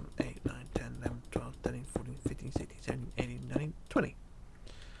 6, 7, 8, 9, 10, 11, 12, 13, 14, 15, 16, 17, 18, 19, 20.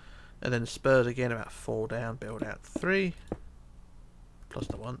 And then the spurs again about 4 down, build out 3, plus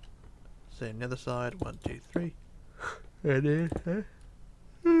the 1. Same the other side, 1, 2, 3. And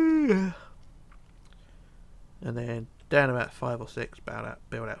then down about 5 or 6,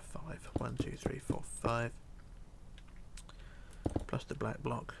 build out 5. 1, 2, 3, 4, 5. Plus the black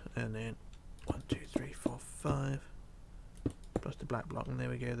block, and then 1, 2, 3, 4, 5. Plus the black block, and there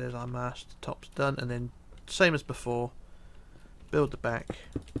we go. There's our mast. Top's done, and then same as before. Build the back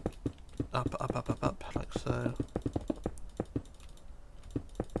up, up, up, up, up, like so.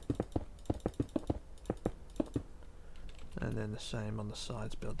 And then the same on the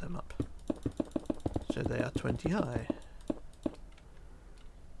sides. Build them up. So they are 20 high.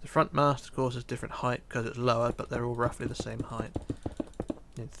 The front mast, of course, is different height because it's lower, but they're all roughly the same height.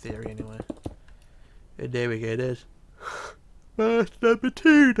 In theory, anyway. And there we go, there's mast number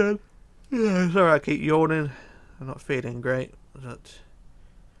 2 done. Yeah, sorry I keep yawning. I'm not feeling great, but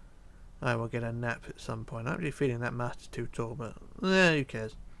I will get a nap at some point. I'm really feeling that mast is too tall, but who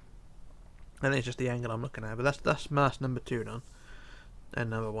cares? And it's just the angle I'm looking at, but that's mast number 2 done. And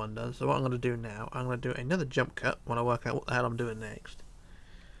number 1 done. So what I'm going to do now, I'm going to do another jump cut when I work out what the hell I'm doing next.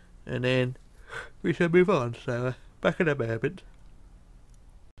 And then we shall move on, so back in a moment.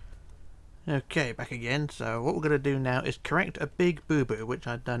 Okay, back again. So what we're going to do now is correct a big boo-boo, which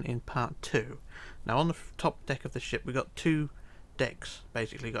I've done in part 2. Now on the top deck of the ship we've got 2 decks.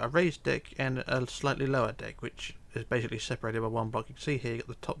 Basically, you've got a raised deck and a slightly lower deck, which is basically separated by one block. You can see here, you've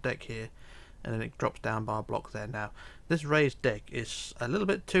got the top deck here, and then it drops down by a block there. Now, this raised deck is a little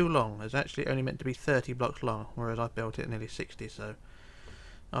bit too long. It's actually only meant to be 30 blocks long, whereas I built it nearly 60, so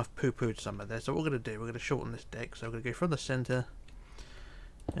I've poo-pooed some of this. So what we're going to do, we're going to shorten this deck. So we're going to go from the centre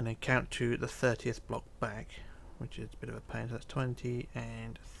and then count to the 30th block back, which is a bit of a pain. So that's 20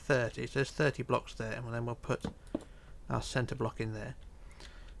 and 30. So there's 30 blocks there, and then we'll put our centre block in there.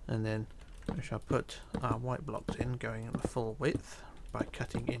 And then we shall put our white blocks in, going in the full width by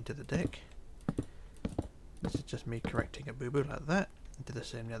cutting into the deck. This is just me correcting a boo-boo like that. Do the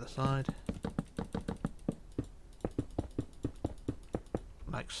same the other side.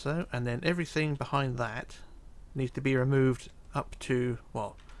 Like so. And then everything behind that needs to be removed up to,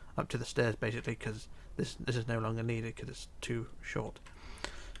 well, up to the stairs basically, because this is no longer needed because it's too short.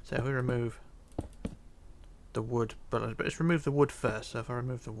 So if we remove the wood, but let's remove the wood first. So if I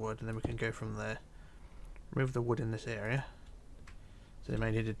remove the wood, and then we can go from there. Remove the wood in this area. So you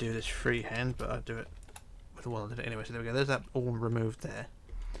may need to do this freehand, but I'll do it with the one I did it anyway. So there we go. There's that all removed there,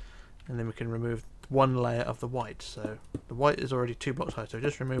 and then we can remove one layer of the white. So the white is already 2 blocks high, so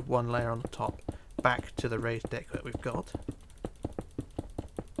just remove one layer on the top back to the raised deck that we've got.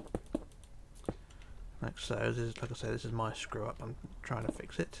 Like so. This is, like I say, this is my screw up. I'm trying to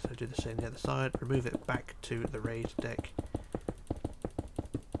fix it. So do the same the other side. Remove it back to the raised deck.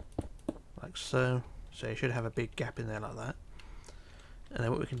 Like so. So you should have a big gap in there like that. And then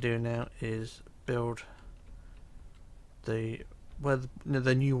what we can do now is build where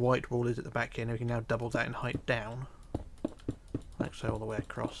the new white wall is at the back here. And we can now double that in height down. Like so, all the way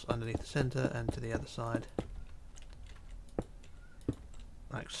across underneath the centre and to the other side.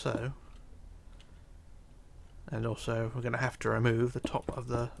 Like so. And also we're going to have to remove the top of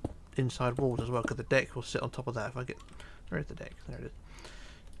the inside walls as well, because the deck will sit on top of that. If I get, where is the deck? There it is.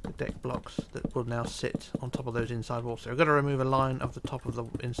 The deck blocks that will now sit on top of those inside walls. So we've got to remove a line of the top of the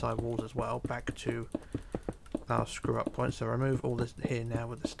inside walls as well, back to our screw up point. So remove all this here now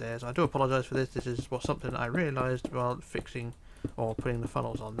with the stairs. I do apologise for this. This is something I realised while fixing or putting the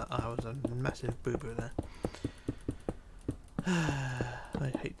funnels on, that I was a massive boo-boo there.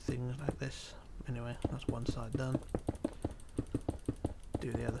 I hate things like this. Anyway, that's one side done.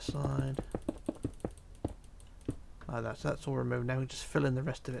 Do the other side. Like that. So that's all removed. Now we just fill in the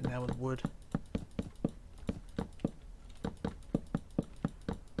rest of it now with wood.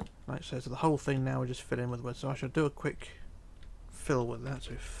 Right, so the whole thing now we just fill in with wood. So I shall do a quick fill with that.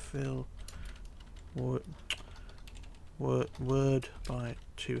 So fill wood by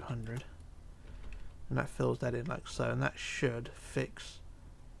 200. And that fills that in like so. And that should fix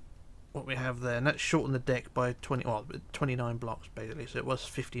what we have there, and that's shortened the deck by 29 blocks basically. So it was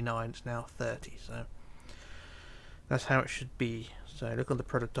 59, it's now 30. So that's how it should be. So look on the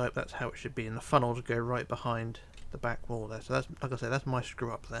prototype, that's how it should be, and the funnels go right behind the back wall there. So that's, like I say, that's my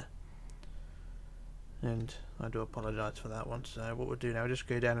screw up there, and I do apologise for that one. So what we'll do now, we'll just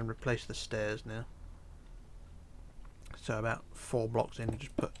go down and replace the stairs now. So about 4 blocks in,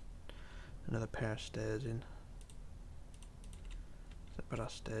 just put another pair of stairs in. So put our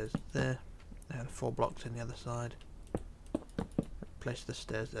stairs there, and 4 blocks in the other side. Place the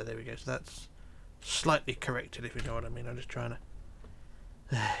stairs there. There we go. So that's slightly corrected, if you know what I mean. I'm just trying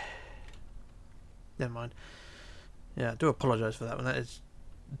to. Never mind. Yeah, I do apologise for that one. That is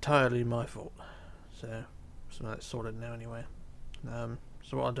entirely my fault. So that's sorted now anyway. So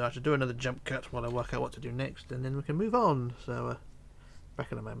what I'll do, I should do another jump cut while I work out what to do next, and then we can move on. So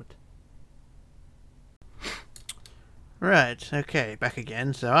back in a moment. Right, okay, back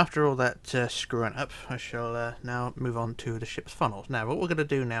again. So after all that screwing up, I shall now move on to the ship's funnels. Now, what we're going to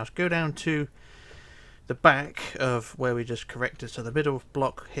do now is go down to the back of where we just corrected. So the middle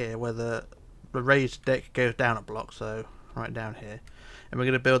block here, where the raised deck goes down a block, so right down here. And we're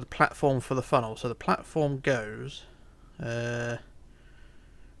going to build the platform for the funnel. So the platform goes... trying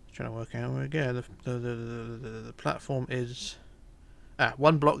to work out where we go. The platform is...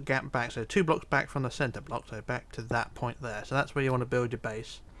 1 block gap back, so 2 blocks back from the centre block, so back to that point there. So that's where you want to build your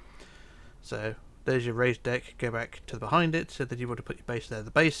base. So there's your raised deck, go back to behind it, so that you want to put your base there.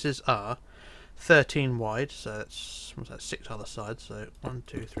 The bases are 13 wide, so that's, what's that, 6 other sides, so 1,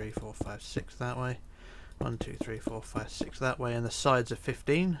 2, 3, 4, 5, 6 that way, 1, 2, 3, 4, 5, 6 that way, and the sides are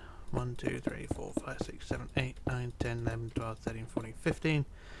 15, 1, 2, 3, 4, 5, 6, 7, 8, 9, 10, 11, 12, 13, 14, 15,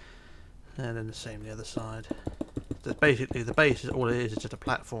 and then the same the other side. So basically the base is all it is just a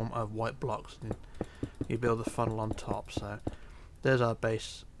platform of white blocks, and you build the funnel on top. So there's our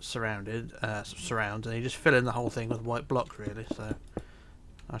base surrounds, and you just fill in the whole thing with white blocks really. So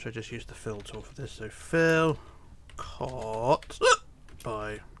I should just use the fill tool for this. So fill, cut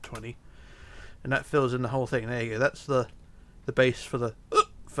by 20, and that fills in the whole thing. There you go. That's the base for the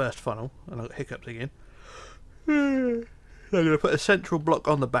first funnel. And I've got hiccups again. I'm going to put a central block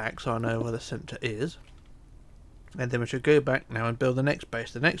on the back so I know where the centre is. And then we should go back now and build the next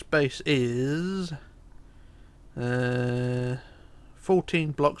base. The next base is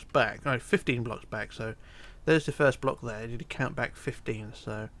 14 blocks back. No, 15 blocks back. So there's the first block there. You need to count back 15.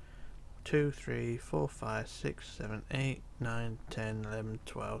 So 2, 3, 4, 5, 6, 7, 8, 9, 10, 11,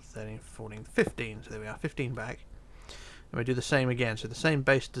 12, 13, 14, 15. So there we are, 15 back. And we do the same again. So the same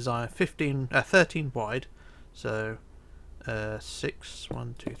base design, 13 wide. So 6,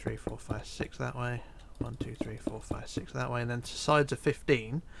 1, 2, 3, 4, 5, 6 that way. 1, 2, 3, 4, 5, 6 that way. And then to sides of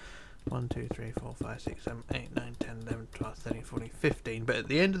 15. 1, 2, 3, 4, 5, 6, 7, 8, 9, 10, 11, 12, 13, 14, 15. But at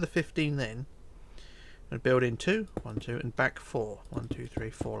the end of the 15 then, and build in 2, 1, 2, and back 4. 1, 2, 3,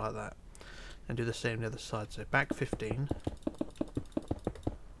 4 like that. And do the same on the other side. So back 15.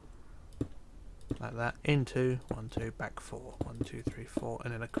 Like that. Into 1, 2, back 4. 1, 2, 3, 4.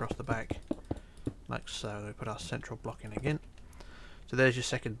 And then across the back. Like so. We put our central block in again. So there's your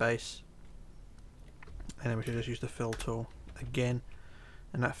second base. And then we should just use the fill tool again.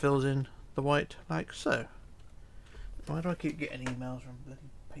 And that fills in the white like so. Why do I keep getting emails from bloody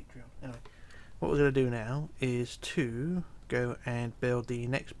Patreon? Anyway, what we're going to do now is to go and build the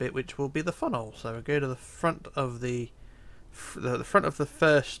next bit, which will be the funnel. So we'll go to the front of the front of the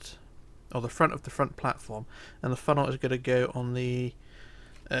first, or the front of the front platform, and the funnel is going to go on the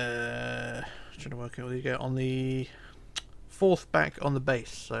trying to work out where you go, on the fourth back on the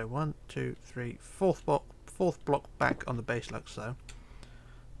base. So 1, 2, 3, fourth block back on the base like so.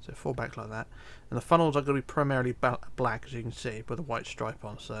 So 4 back like that, and the funnels are going to be primarily black, as you can see, with a white stripe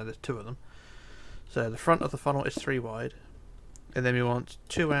on. So there's 2 of them. So the front of the funnel is 3 wide, and then we want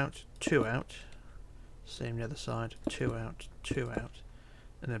 2 out, 2 out. Same the other side, 2 out, 2 out,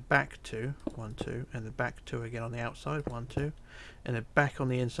 and then back 2, 1, 2, and then back 2 again on the outside, 1, 2, and then back on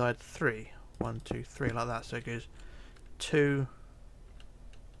the inside 3, 1, 2, 3 like that. So it goes 2,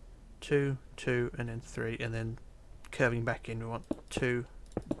 2, 2, and then 3, and then curving back in. We want 2,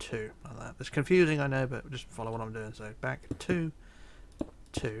 2 like that. It's confusing, I know, but just follow what I'm doing. So back 2,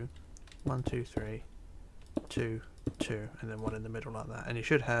 2, 1, 2, 3, 2, 2, and then 1 in the middle like that. And you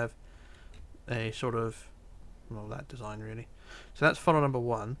should have a sort of, well, that design really. So that's funnel number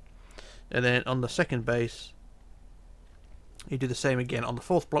 1. And then on the second base, you do the same again on the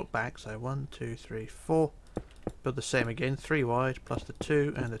 4th block back. So 1, 2, 3, 4. Build the same again, 3 wide plus the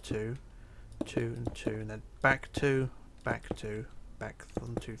 2 and the 2, 2 and 2, and then back 2, back 2, back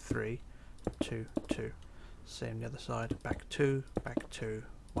 1, 2, 3, 2, 2. Same the other side, back 2,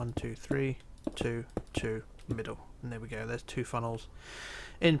 1, 2, 3, 2, 2, middle. And there we go, there's 2 funnels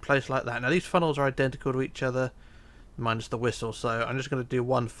in place like that. Now these funnels are identical to each other, minus the whistle, so I'm just going to do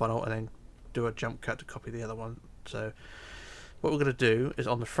one funnel and then do a jump cut to copy the other one. So what we're going to do is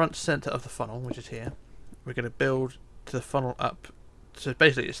on the front center of the funnel, which is here, we're going to build to the funnel up. So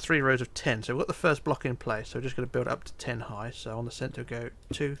basically it's 3 rows of 10. So we've got the first block in place, so we're just going to build up to 10 high. So on the center go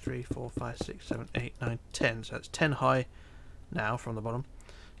 2, 3, 4, 5, 6, 7, 8, 9, 10. So that's 10 high now from the bottom,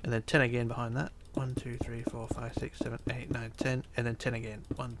 and then 10 again behind that. 1, 2, 3, 4, 5, 6, 7, 8, 9, 10, and then 10 again.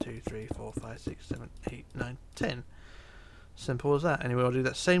 1, 2, 3, 4, 5, 6, 7, 8, 9, 10. Simple as that. Anyway, I'll do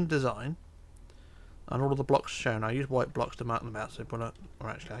that same design on all of the blocks shown. I use white blocks to mark them out, so or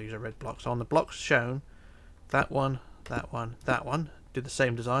actually I use a red block. So on the blocks shown, that one, that one, that one, do the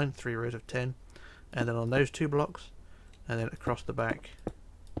same design, 3 rows of 10, and then on those 2 blocks, and then across the back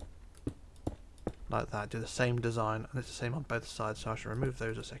like that, do the same design, and it's the same on both sides. So I should remove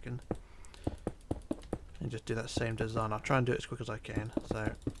those a second and just do that same design. I'll try and do it as quick as I can. So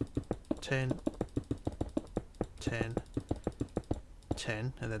 10, 10,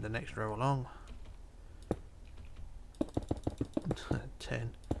 10, and then the next row along 10,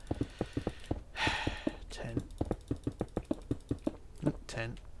 10,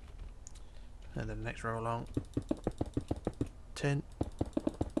 10, and then the next row along 10,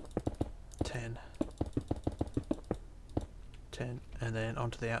 10, 10, and then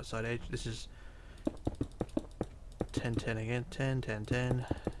onto the outside edge. This is 10, 10 again, 10, 10, 10,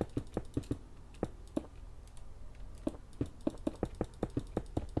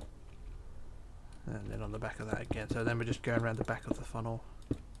 and then on the back of that again. So then we're just going around the back of the funnel.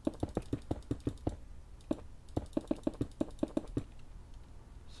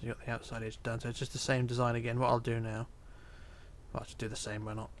 So you got the outside edge done. So it's just the same design again. What I'll do now, well, I'll just do the same,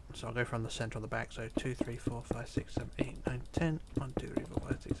 why not? So I'll go from the center on the back. So 2, 3, 4, 5, 6, 7, 8, 9, 10. 1, 2, 3, 4,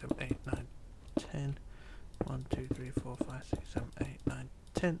 5, 6, 7, 8, 9, 10. 1, 2, 3, 4, 5, 6, 7, 8, 9,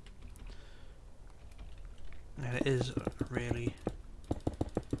 10. And it is really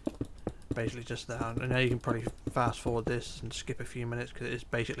basically just that. I know you can probably fast forward this and skip a few minutes because it's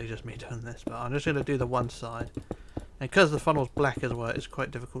basically just me doing this, but I'm just going to do the one side. And because the funnel's black as well, it's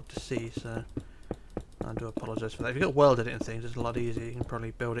quite difficult to see, so I do apologise for that. If you've got welded it and things, it's a lot easier. You can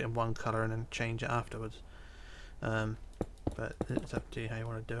probably build it in one colour and then change it afterwards. But it's up to you how you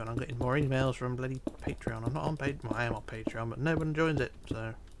want to do it. I'm getting more emails from bloody Patreon. I'm not on Patreon. Well, I am on Patreon, but no one joins it,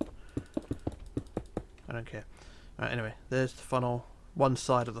 so I don't care. Right, anyway, there's the funnel, one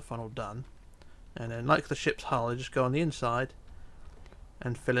side of the funnel done. And then, like the ship's hull, you just go on the inside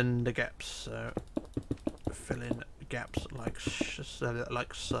and fill in the gaps. So, fill in gaps like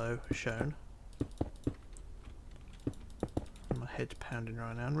so, shown. My head's pounding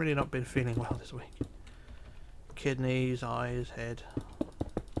right now. I've really not been feeling well this week. Kidneys, eyes, head.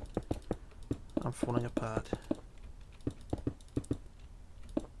 I'm falling apart.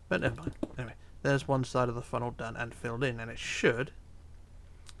 But never mind. Anyway, there's one side of the funnel done and filled in, and it should,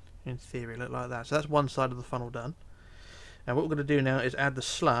 in theory, look like that. So that's one side of the funnel done. And what we're going to do now is add the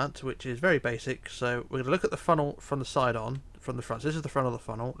slant, which is very basic. So we're going to look at the funnel from the side on, from the front. So this is the front of the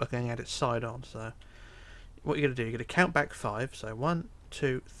funnel, looking at it side on. So what you're going to do, you're going to count back 5. So 1,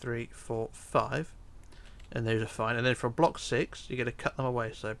 2, 3, 4, 5. And those are fine. And then from block 6, you're going to cut them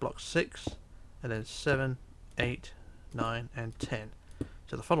away. So block 6, and then 7, 8, 9, and 10.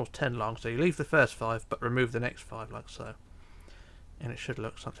 So the funnel's 10 long. So you leave the first 5, but remove the next 5, like so. And it should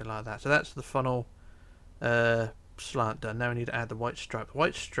look something like that. So that's the funnel slant done. Now we need to add the white stripe. The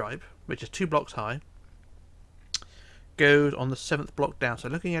white stripe, which is 2 blocks high, goes on the 7th block down. So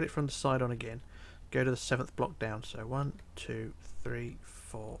looking at it from the side on again, go to the 7th block down. So 1, 2, 3,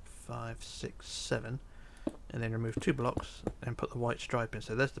 4, 5, 6, 7. And then remove 2 blocks and put the white stripe in.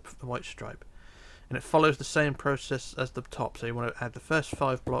 So there's the white stripe. And it follows the same process as the top. So you want to add the first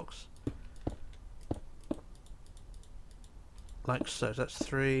 5 blocks like so. So that's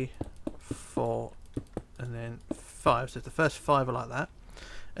 3, 4, and then 5. So if the first 5 are like that,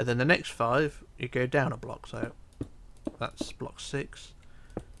 and then the next 5 you go down a block. So that's block 6,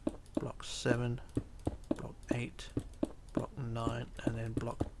 block 7, block 8, block 9, and then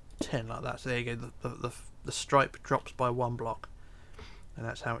block 10, like that. So there you go. The stripe drops by 1 block, and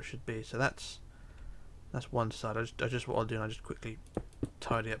that's how it should be. So that's one side. I just what I'll do, I just quickly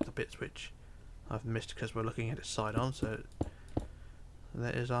tidy up the bits which I've missed because we're looking at it side on. So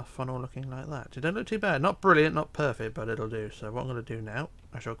there is our funnel looking like that. It don't look too bad. Not brilliant, not perfect, but it'll do. So what I'm going to do now,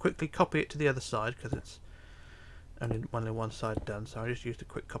 I shall quickly copy it to the other side because it's only one side done. So I just used a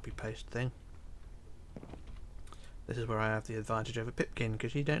quick copy paste thing. This is where I have the advantage over Pipkin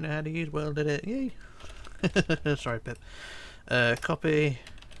because you don't know how to use welded it. Yay! Sorry, Pip. Copy,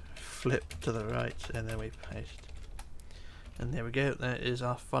 flip to the right, and then we paste. And there we go. That is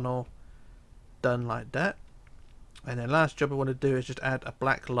our funnel done like that. And then last job I want to do is just add a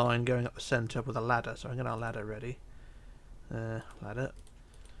black line going up the centre with a ladder. So I'm going to have a ladder ready. Ladder.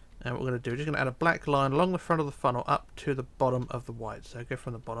 And what we're going to do, we're just going to add a black line along the front of the funnel up to the bottom of the white. So go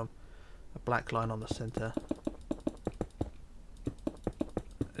from the bottom, a black line on the centre.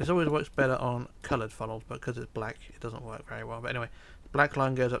 This always works better on coloured funnels, but because it's black, it doesn't work very well. But anyway, the black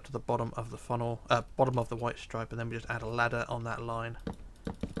line goes up to the bottom of the funnel, bottom of the white stripe, and then we just add a ladder on that line,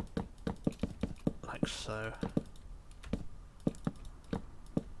 like so,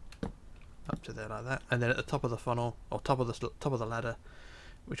 up to there like that. And then at the top of the funnel, or top of the ladder,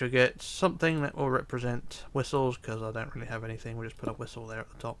 which will get something that will represent whistles, because I don't really have anything. We'll just put a whistle there at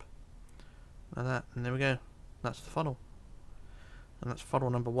the top, like that, and there we go. That's the funnel. And that's funnel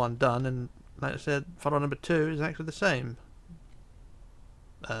number 1 done, and like I said, funnel number 2 is actually the same,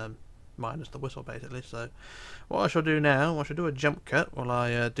 minus the whistle basically. So what I shall do now, I shall do a jump cut while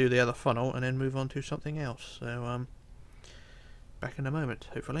I do the other funnel and then move on to something else. So back in a moment,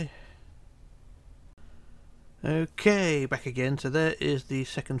 hopefully. Okay, back again. So there is the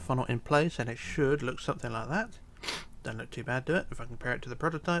second funnel in place, and it should look something like that. Don't look too bad, do it? If I compare it to the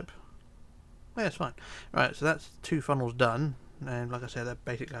prototype, yeah, it's fine. Right, so that's 2 funnels done. And like I said, they're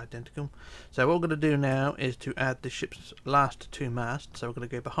basically identical. So what we're going to do now is to add the ship's last 2 masts. So we're going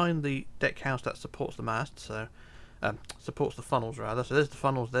to go behind the deck house that supports the masts, so supports the funnels rather. So there's the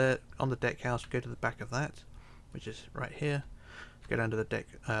funnels there on the deck house. Go to the back of that, which is right here. Go down to the deck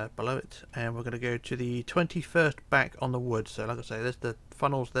below it, and we're going to go to the 21st back on the wood. So like I say, there's the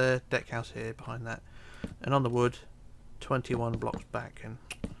funnels there, deck house here behind that, and on the wood, 21 blocks back. And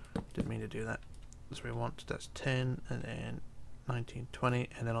didn't mean to do that. That's what we want. That's 10, and then 19, 20,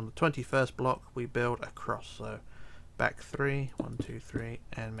 and then on the 21st block we build a cross. So back 3, 1, 2, 3,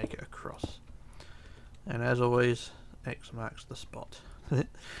 and make it a cross. And as always, X marks the spot.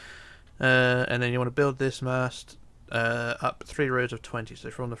 And then you want to build this mast up 3 rows of 20, so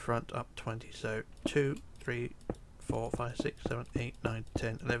from the front up 20, so 2, 3, 4, 5, 6, 7, 8, 9,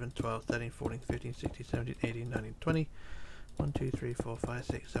 10, 11, 12, 13, 14, 15, 16, 17, 18, 19, 20. 1, 2, 3, 4, 5,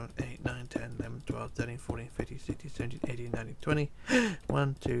 6, 7, 8, 9, 10, 11, 12, 13, 14, 15, 16, 17, 18, 19, 20.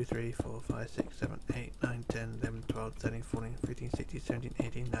 1, 2, 3, 4, 5, 6, 7, 8, 9, 10, 11, 12, 13, 14, 15, 16, 17,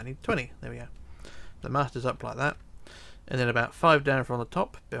 18, 19, 20. There we go. The mast is up like that. And then about 5 down from the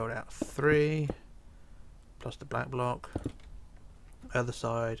top, build out 3, plus the black block. Other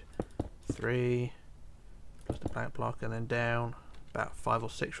side, 3, plus the black block, and then down about 5 or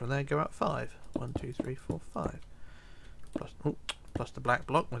 6 from there, go up 5. 1, 2, 3, 4, 5. Plus the black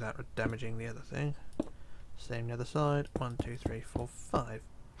block without damaging the other thing. Same the other side. 1, 2, 3, 4, 5.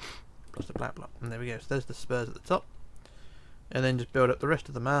 Plus the black block. And there we go. So there's the spurs at the top. And then just build up the rest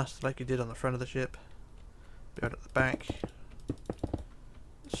of the mast like you did on the front of the ship. Build up the back.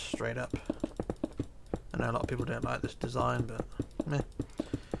 Straight up. I know a lot of people don't like this design, but meh.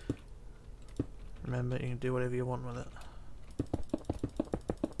 Remember, you can do whatever you want with it.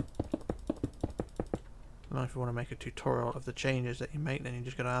 Now if you want to make a tutorial of the changes that you make, then you're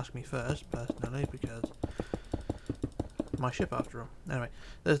just going to ask me first, personally, because my ship after all. Anyway,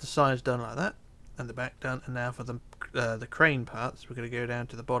 there's the sides done like that, and the back done, and now for the crane parts, we're going to go down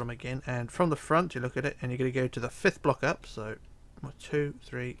to the bottom again, and from the front you look at it, and you're going to go to the 5th block up, so 2,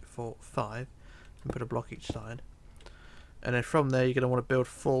 3, 4, 5, and put a block each side. And then from there you're going to want to build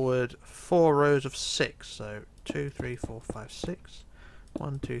forward 4 rows of 6, so 2, 3, 4, 5, 6.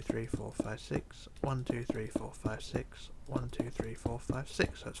 1, 2, 3, 4, 5, 6. 1, 2, 3, 4, 5, 6. 1, 2, 3, 4, 5,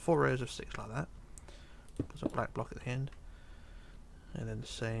 6. So it's 4 rows of 6 like that. There's a black block at the end. And then the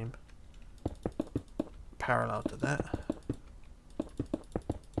same parallel to that.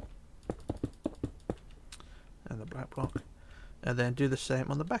 And the black block. And then do the same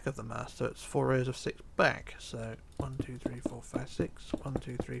on the back of the mast. So it's 4 rows of 6 back. So 1, 2, 3, 4, 5, 6. 1,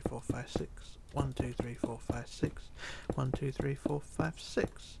 2, 3, 4, 5, 6. 1, 2, 3, 4, 5, 6. 1, 2, 3, 4, 5,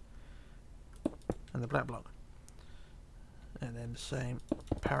 6. And the black block. And then the same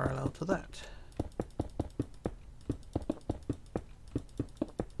parallel to that.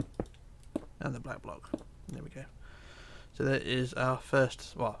 And the black block. There we go. So that is our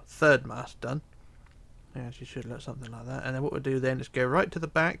third mast done. And she should look something like that. And then what we'll do then is go right to the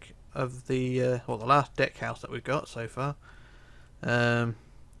back of the the last deck house that we've got so far.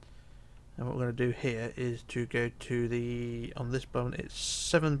 And what we're going to do here is to go to the, on this bone, it's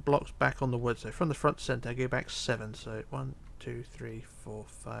 7 blocks back on the wood. So from the front centre, go back 7. So 1, 2, 3, 4,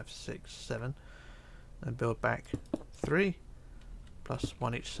 5, 6, 7. And build back 3, plus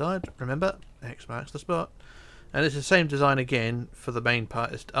 1 each side. Remember, X marks the spot. And it's the same design again for the main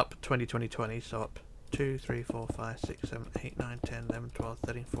part. It's up 20, 20, 20. So up 2, 3, 4, 5, 6, 7, 8, 9, 10, 11, 12,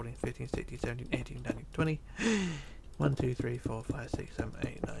 13, 14, 15, 16, 17, 18, 19, 20. 1, 2, 3, 4, 5, 6, 7,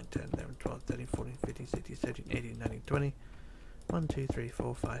 8, 9, 10, 11, 12, 13, 14, 15, 16, 17, 18, 19, 20. 1, 2, 3,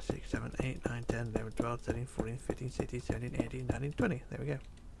 4, 5, 6, 7, 8, 9, 10, 11, 12, 13, 14, 15, 16, 17, 18, 19, 20. There we go.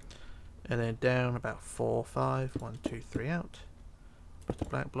 And then down about 4, 5. 1, 2, 3 out. Plus the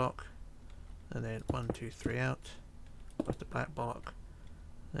black block. And then 1, 2, 3 out. Plus the black block.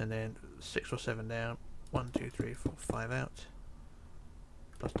 And then 6 or 7 down. 1, 2, 3, 4, 5 out.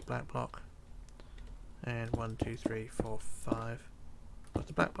 Plus the black block. And 1, 2, 3, 4, 5. Plus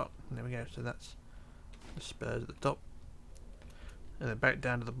the black block. And there we go. So that's the spurs at the top. And then back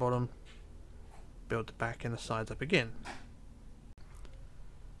down to the bottom. Build the back and the sides up again.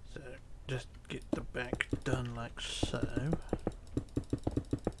 So just get the back done like so.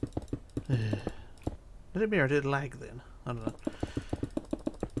 Did it mean I did lag then? I don't know.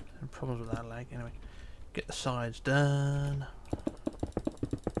 Problems with that lag. Anyway, get the sides done.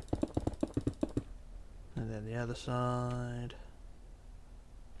 And then the other side.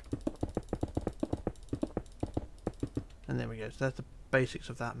 And there we go. So that's the basics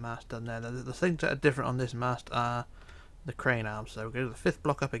of that mast done there. The things that are different on this mast are the crane arms. So we'll go to the 5th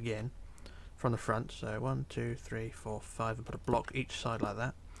block up again from the front. So 1, 2, 3, 4, 5, and put a block each side like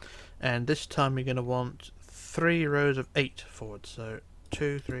that. And this time we're going to want 3 rows of 8 forward. So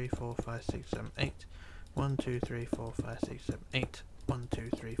 2, 3, 4, 5, 6, 7, 8. 1, 2, 3, 4, 5, 6, 7, 8. 1, 2,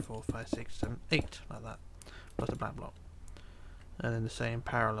 3, 4, 5, 6, 7, 8. Like that. Plus the black block. And then the same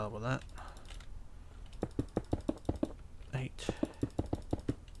parallel with that. 8.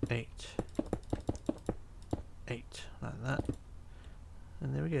 8. 8. Like that.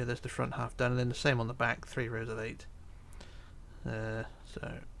 And there we go. There's the front half done. And then the same on the back. 3 rows of 8.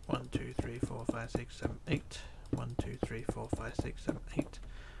 So 1, 2, 3, 4, 5, 6, 7, 8. 1, 2, 3, 4, 5, 6, 7, 8.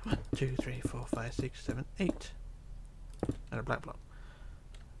 1, 2, 3, 4, 5, 6, 7, 8. And a black block.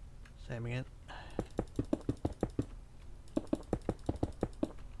 Same again.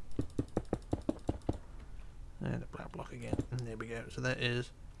 And a black block again. And there we go. So that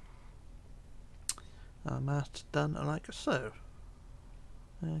is our masts done like so.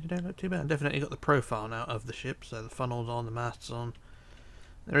 You don't look too bad. Definitely got the profile now of the ship. So the funnel's on, the mast's on.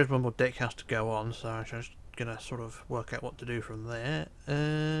 There is one more deck house to go on, so I'm just gonna sort of work out what to do from there.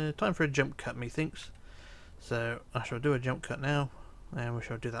 Time for a jump cut, methinks. So I shall do a jump cut now, and we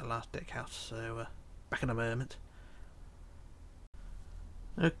shall do that last deck house. So back in a moment.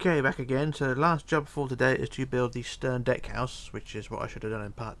 Okay, back again. So the last job for today is to build the stern deck house, which is what I should have done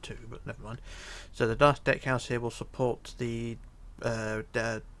in part 2, but never mind. So the last deck house here will support the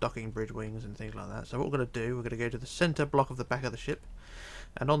docking bridge wings and things like that. So what we're going to do, we're going to go to the centre block of the back of the ship,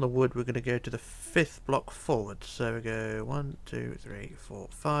 and on the wood we're going to go to the 5th block forward. So we go 1, 2, 3, 4,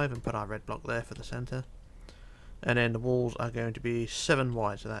 5, and put our red block there for the centre. And then the walls are going to be 7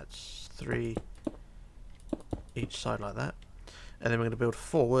 wide, so that's 3 each side like that. And then we're going to build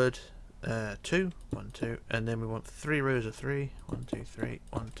forward 2, 1, 2, and then we want 3 rows of 3, 1, 2, 3,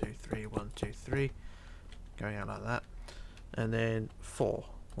 1, 2, 3, 1, 2, 3, going out like that. And then 4,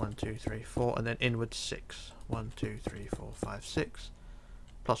 1, 2, 3, 4, and then inward 6, 1, 2, 3, 4, 5, 6,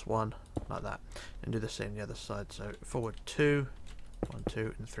 plus 1, like that. And do the same the other side. So forward 2, 1,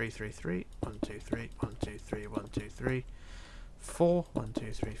 2, and 3, 3, 3, 1, 2, 3, 1, 2, 3, 1, 2, 3, 4, 1,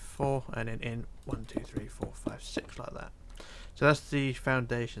 2, 3, 4, and then in 1, 2, 3, 4, 5, 6, like that. So that's the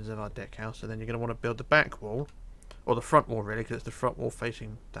foundations of our deck house, and then you're going to want to build the back wall, or the front wall really, because it's the front wall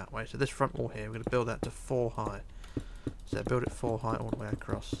facing that way. So this front wall here, we're going to build that to 4 high. So build it 4 high all the way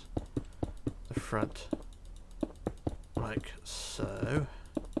across the front, like so.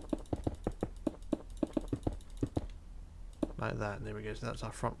 Like that, and there we go. So that's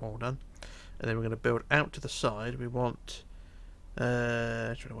our front wall done. And then we're going to build out to the side. We want,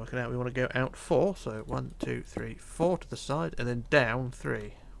 trying to work it out, we want to go out 4, so 1, 2, 3, 4 to the side, and then down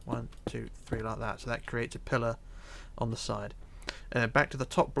 3, 1, 2, 3, like that. So that creates a pillar on the side. And then back to the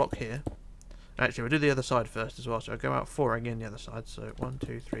top block here. Actually, we'll do the other side first as well. So I'll go out 4 again the other side. So 1,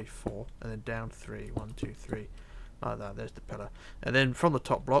 2, 3, 4, and then down 3, 1, 2, 3, like that. There's the pillar. And then from the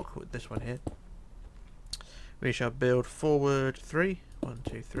top block, with this one here, we shall build forward 3, 1,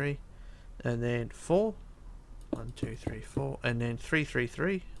 2, 3, and then 4, 1, 2, 3, 4, and then 3, 3,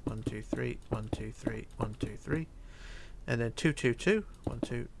 3, 1, 2, 3, 1, 2, 3, 1, 2, 3, and then 2, 2, 2, 1,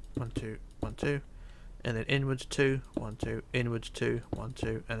 2, 1, 2, 1, 2, and then inwards 2, 1, 2, inwards 2, 1,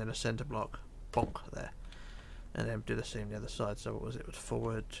 2, and then a centre block, bonk there, and then do the same the other side. So what was it? It was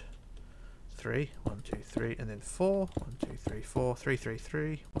forward 3, 1, 2, 3, and then 4, 1, 2, 3, 4, 3, 3,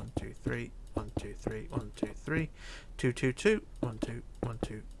 3, 1, 2, 3, 1, 2, 3, 1, 2, 3, 2, 2, 2, 1, 2, 1,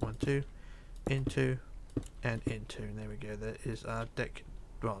 2, 1, 2, into and into, and there we go. That is our deck,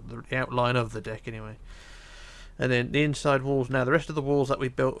 well, the outline of the deck anyway. And then the inside walls, now the rest of the walls that we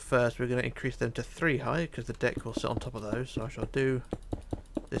built first, we're going to increase them to 3 high, because the deck will sit on top of those. So I shall do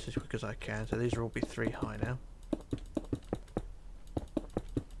this as quick as I can. So these will all be 3 high now.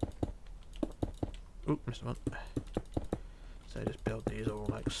 Oop, missed one. So just build these all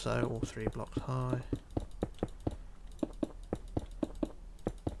like so, all 3 blocks high.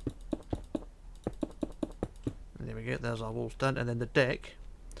 And there we go, there's our walls done. And then the deck,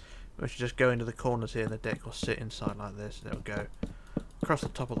 we should just go into the corners here, and the deck will sit inside like this, and it'll go across the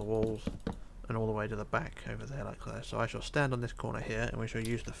top of the walls and all the way to the back over there like that. So I shall stand on this corner here, and we shall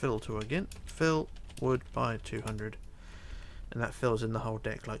use the fill tool again. Fill wood by 200. And that fills in the whole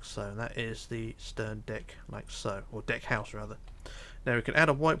deck like so, and that is the stern deck like so, or deck house rather. Now we can add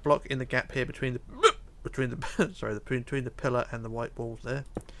a white block in the gap here between the sorry, between the pillar and the white walls there.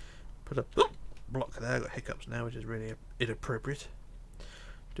 Put a block there. I've got hiccups now, which is really inappropriate.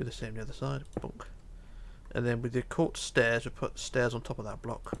 Do the same the other side. Bonk. And then with the quartz stairs, we put stairs on top of that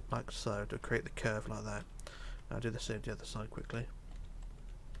block like so to create the curve like that. I'll do the same the other side quickly.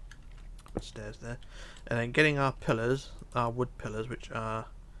 Put stairs there, and then getting our pillars, our wood pillars, which are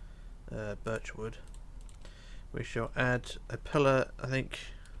birch wood. We shall add a pillar. I think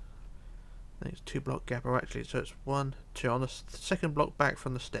it's 2 block gap, or actually, so it's 1, 2 on the second block back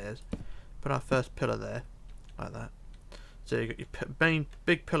from the stairs. Put our first pillar there, like that. So you got your main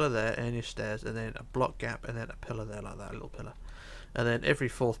big pillar there, and your stairs, and then a block gap, and then a pillar there, like that, a little pillar. And then every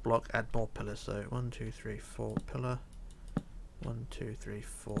 4th block, add more pillars. So 1, 2, 3, 4 pillar. 1, 2, 3,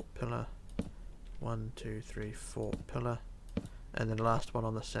 4 pillar. 1, 2, 3, 4 pillar, and then the last one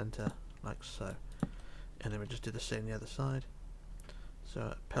on the centre like so. And then we just do the same the other side. So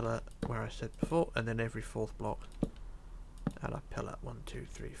a pillar where I said before, and then every 4th block add a pillar. 1, 2,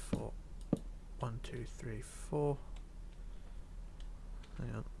 3, 4. 1, 2, 3, 4.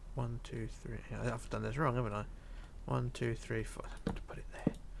 Hang on. 1, 2, 3. Yeah, I've done this wrong, haven't I? 1, 2, 3, 4. I have to put it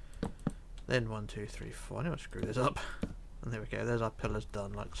there. Then 1, 2, 3, 4. I know I screwed this up. And there we go. There's our pillars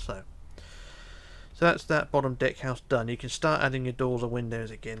done, like so. So that's that bottom deck house done. You can start adding your doors or windows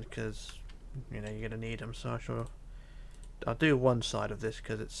again because you know you're going to need them. So I'll do one side of this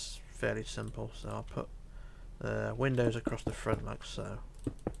because it's fairly simple. So I'll put windows across the front like so.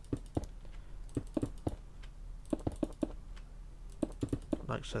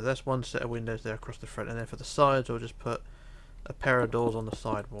 Like so. That's one set of windows there across the front, and then for the sides I'll just put a pair of doors on the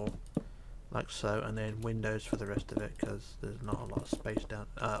side wall like so, and then windows for the rest of it because there's not a lot of space down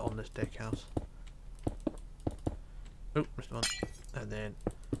on this deck house. Oh, missed one. And then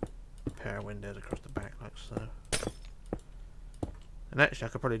a pair of windows across the back like so. And actually I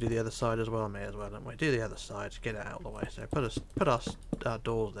could probably do the other side as well. I may as well, don't we? Do the other side to get it out of the way. So put our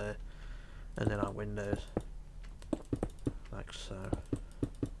doors there, and then our windows like so.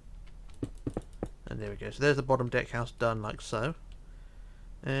 And there we go. So there's the bottom deck house done like so.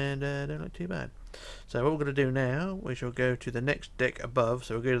 And don't look too bad. So what we're going to do now, we shall go to the next deck above.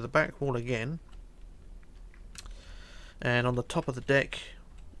 So we'll go to the back wall again. And on the top of the deck,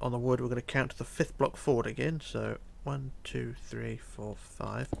 on the wood, we're going to count to the 5th block forward again. So 1, 2, 3, 4,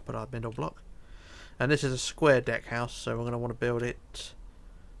 5. Put our middle block. And this is a square deck house, so we're going to want to build it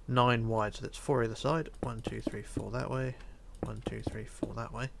 9 wide. So that's 4 either side. 1, 2, 3, 4 that way. 1, 2, 3, 4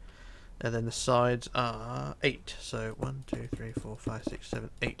 that way. And then the sides are 8. So 1, 2, 3, 4, 5, 6, 7,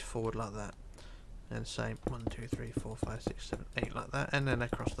 8 forward like that. And same 1, 2, 3, 4, 5, 6, 7, 8 like that. And then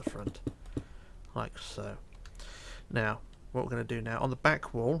across the front like so. Now, what we're going to do now, on the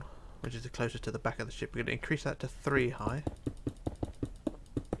back wall, which is the closest to the back of the ship, we're going to increase that to 3 high.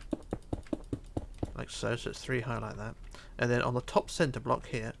 Like so, so it's 3 high like that. And then on the top centre block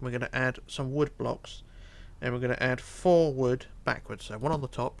here, we're going to add some wood blocks. And we're going to add 4 wood backwards. So 1 on the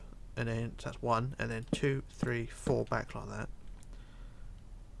top, and then so that's 1, and then 2, 3, 4 back like that.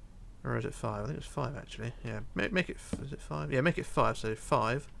 Or is it 5? I think it's 5 actually. Yeah, make it, is it 5? Yeah, make it 5, so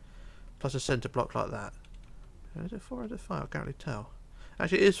 5 plus a centre block like that. Is it 4 or is it 5? I can't really tell.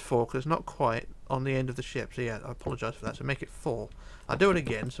 Actually it is 4 because it's not quite on the end of the ship, so yeah, I apologise for that, so make it 4. I'll do it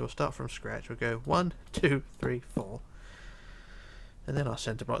again, so we'll start from scratch. We'll go 1, 2, 3, 4. And then our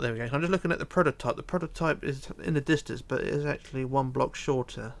centre block, there we go. So I'm just looking at the prototype. The prototype is in the distance, but it is actually 1 block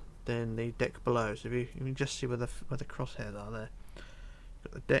shorter than the deck below. So if you can just see where the crosshairs are there.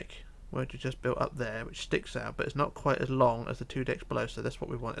 Got the deck where you just built up there, which sticks out, but it's not quite as long as the 2 decks below, so that's what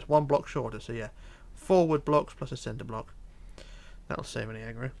we want. It's 1 block shorter, so yeah. 4 wood blocks plus a centre block. That'll save any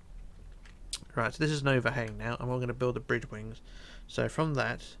aggro. Right, so this is an overhang now, and we're going to build the bridge wings. So from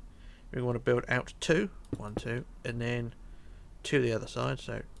that, we want to build out 2, 1, 2, and then 2 the other side,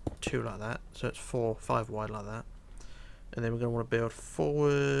 so 2 like that. So it's 4, 5 wide like that. And then we're going to want to build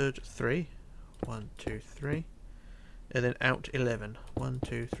forward 3, 1, 2, 3, and then out 11, 1,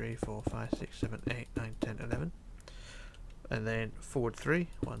 2, 3, 4, 5, 6, 7, 8, 9, 10, 11. And then forward 3,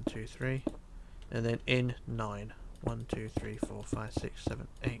 1, 2, 3. And then in 9, 1, 2, 3, 4, 5, 6, 7,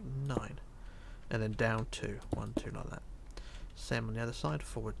 8, 9. And then down 2, 1, 2 like that. Same on the other side,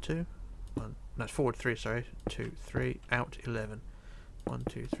 forward 2, 1, no, forward 3, sorry, 2, 3, out 11. 1,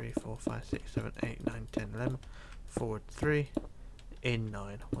 2, 3, 4, 5, 6, 7, 8, 9, 10, 11. Forward 3, in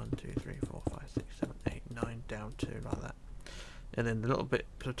 9, 1, 2, 3, 4, 5, 6, 7, 8, 9, down 2 like that. And then the little bit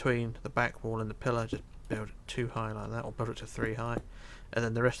between the back wall and the pillar, just build it 2 high like that, or build it to 3 high. And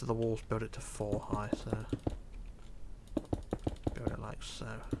then the rest of the walls build it to 4 high, so build it like so.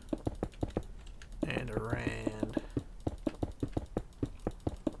 And around.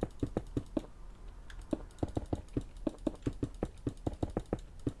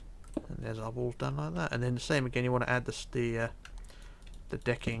 And there's our walls done like that. And then the same again, you want to add the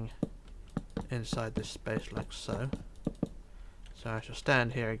decking inside this space like so. So I shall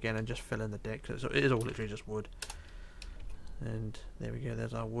stand here again and just fill in the deck, so it is all literally just wood. And there we go,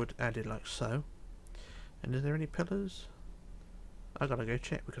 there's our wood added like so. And is there any pillars? I gotta go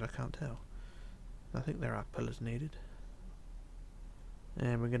check because I can't tell. I think there are pillars needed.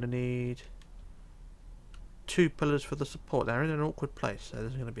 And we're gonna need 2 pillars for the support. They're in an awkward place, so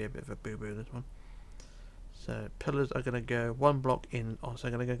there's gonna be a bit of a boo-boo this one. So pillars are gonna go 1 block in, so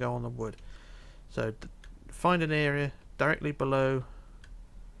I'm gonna go on the wood. So find an area directly below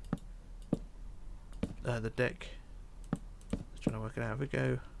the deck. Trying to work it out. If we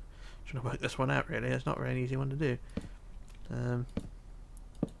go, trying to work this one out really, it's not really an easy one to do.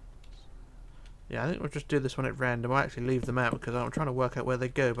 Yeah, I think we'll just do this one at random. I'll actually leave them out because I'm trying to work out where they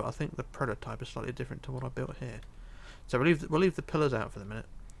go, but I think the prototype is slightly different to what I built here. So we'll leave the pillars out for the minute.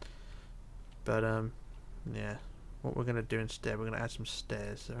 But yeah, what we're going to do instead, we're going to add some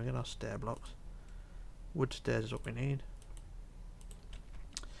stairs. So we're going to get our stair blocks. Wood stairs is what we need.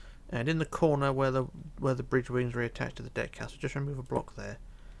 And in the corner where the bridge wings are attached to the deck house, just remove a block there,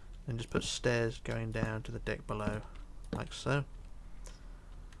 and just put stairs going down to the deck below, like so.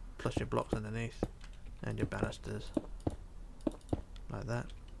 Plus your blocks underneath, and your balusters, like that.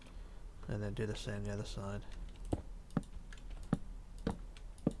 And then do the same the other side.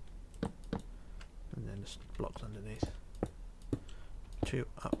 And then just blocks underneath. 2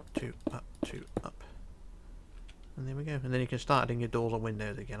 up, 2 up, 2 up. And there we go. And then you can start adding your doors or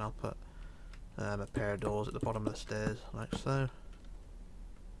windows again. I'll put a pair of doors at the bottom of the stairs, like so.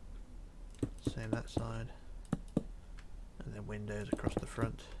 Same that side. And then windows across the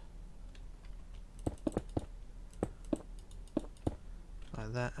front.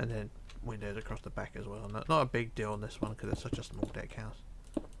 Like that. And then windows across the back as well. Not a big deal on this one because it's such a small deck house.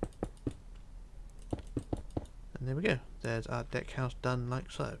 And there we go. There's our deck house done like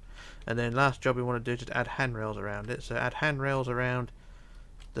so. And then last job we want to do is just add handrails around it. So add handrails around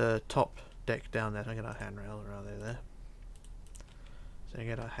the top deck down there. So I get our handrails around there. So you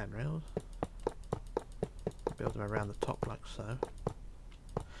get our handrails. Build them around the top like so.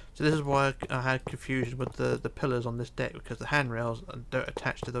 So this is why I had confusion with the pillars on this deck, because the handrails don't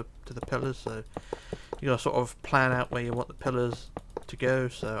attach to the pillars. So you got to sort of plan out where you want the pillars to go.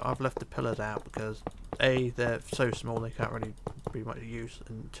 So I've left the pillars out because A, they're so small they can't really be much use,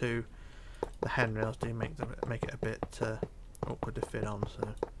 and 2, the handrails do make it a bit awkward to fit on. So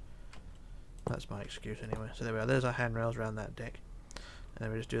that's my excuse anyway. So there we are. There's our handrails around that deck, and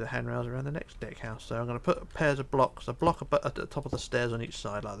then we just do the handrails around the next deck house. So I'm going to put pairs of blocks, a block at the top of the stairs on each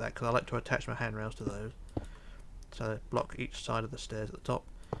side like that, because I like to attach my handrails to those. So block each side of the stairs at the top,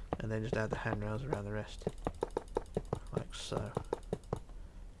 and then just add the handrails around the rest, like so.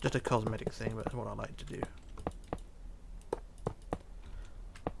 Just a cosmetic thing, but it's what I like to do.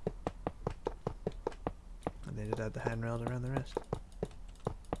 And then just add the handrails around the rest.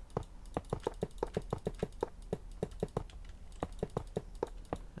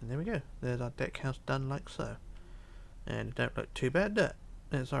 And there we go. There's our deck house done like so. And it don't look too bad, does it?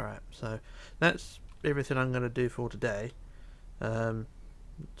 It's alright. So that's everything I'm going to do for today.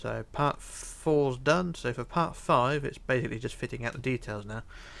 So part 4's done. So for part 5 it's basically just fitting out the details now.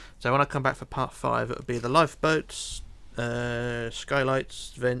 So when I come back for part 5 it'll be the lifeboats,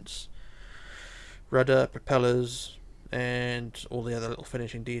 skylights, vents, rudder, propellers, and all the other little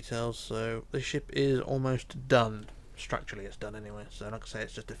finishing details. So the ship is almost done. Structurally it's done anyway, so like I say,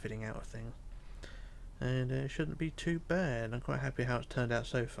 it's just a fitting out of things, and it shouldn't be too bad. I'm quite happy how it's turned out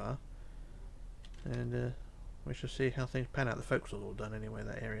so far, and we shall see how things pan out. The forecastle's all done anyway,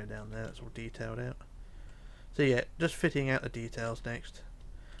 that area down there, that's all detailed out. So yeah, just fitting out the details next,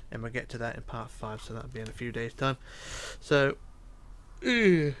 and we'll get to that in part 5, so that'll be in a few days time. So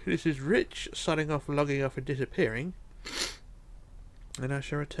this is Rich signing off, logging off and disappearing, and I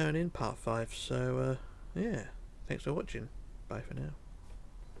shall return in part 5. So yeah, thanks for watching, bye for now.